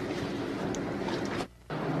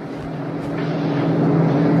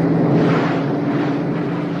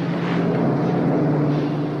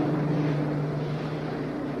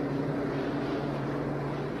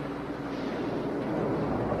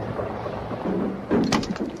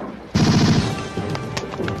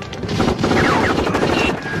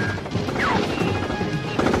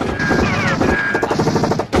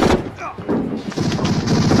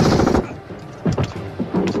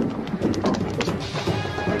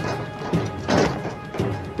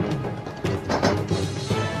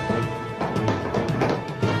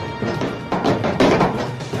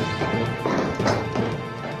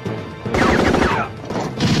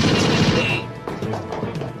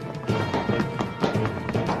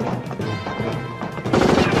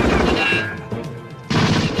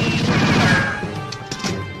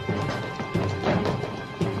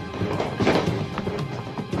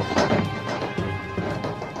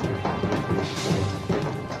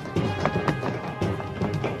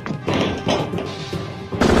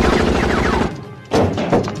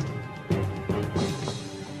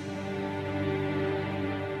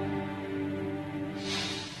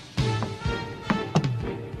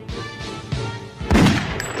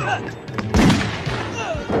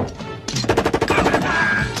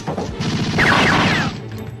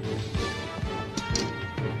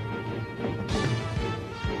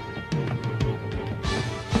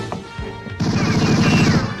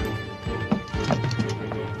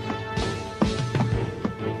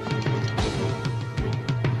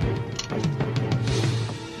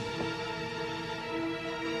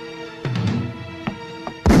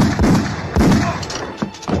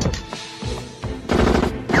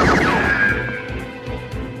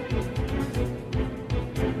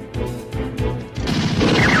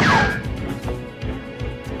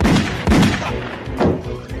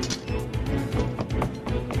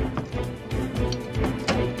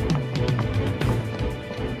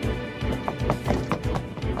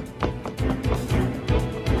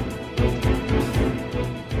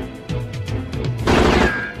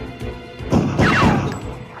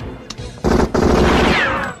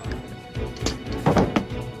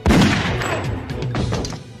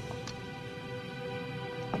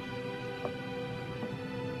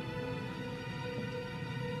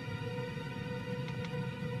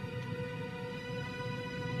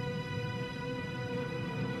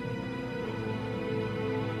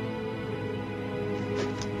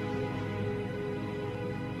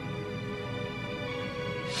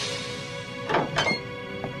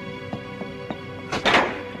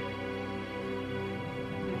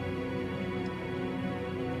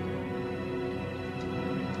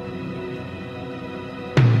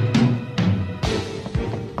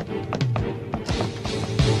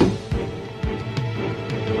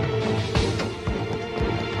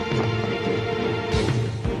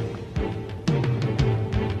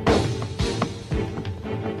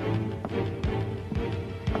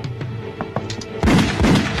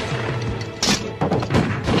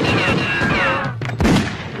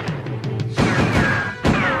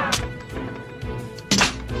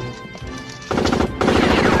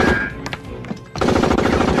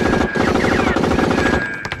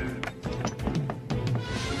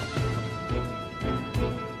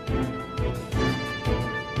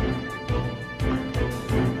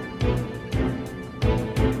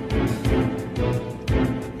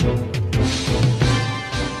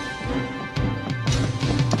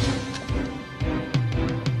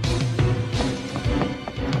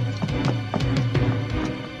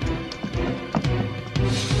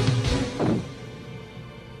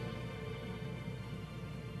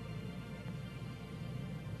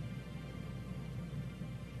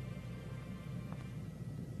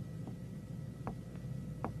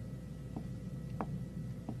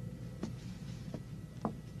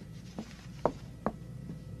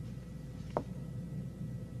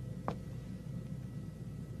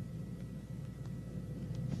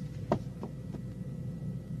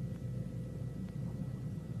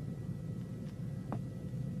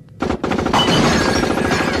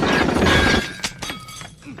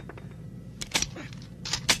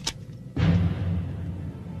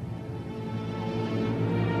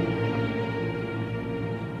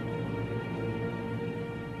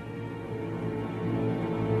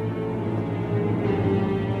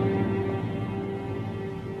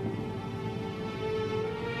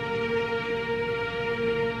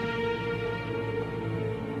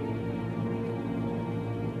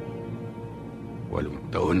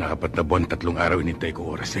 Taon na 4 na buwan, 3 araw inintay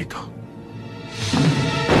ko oras na ito.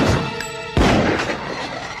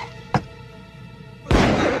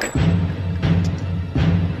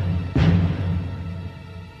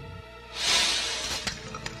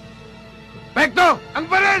 Pekto! Ang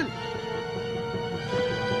baril!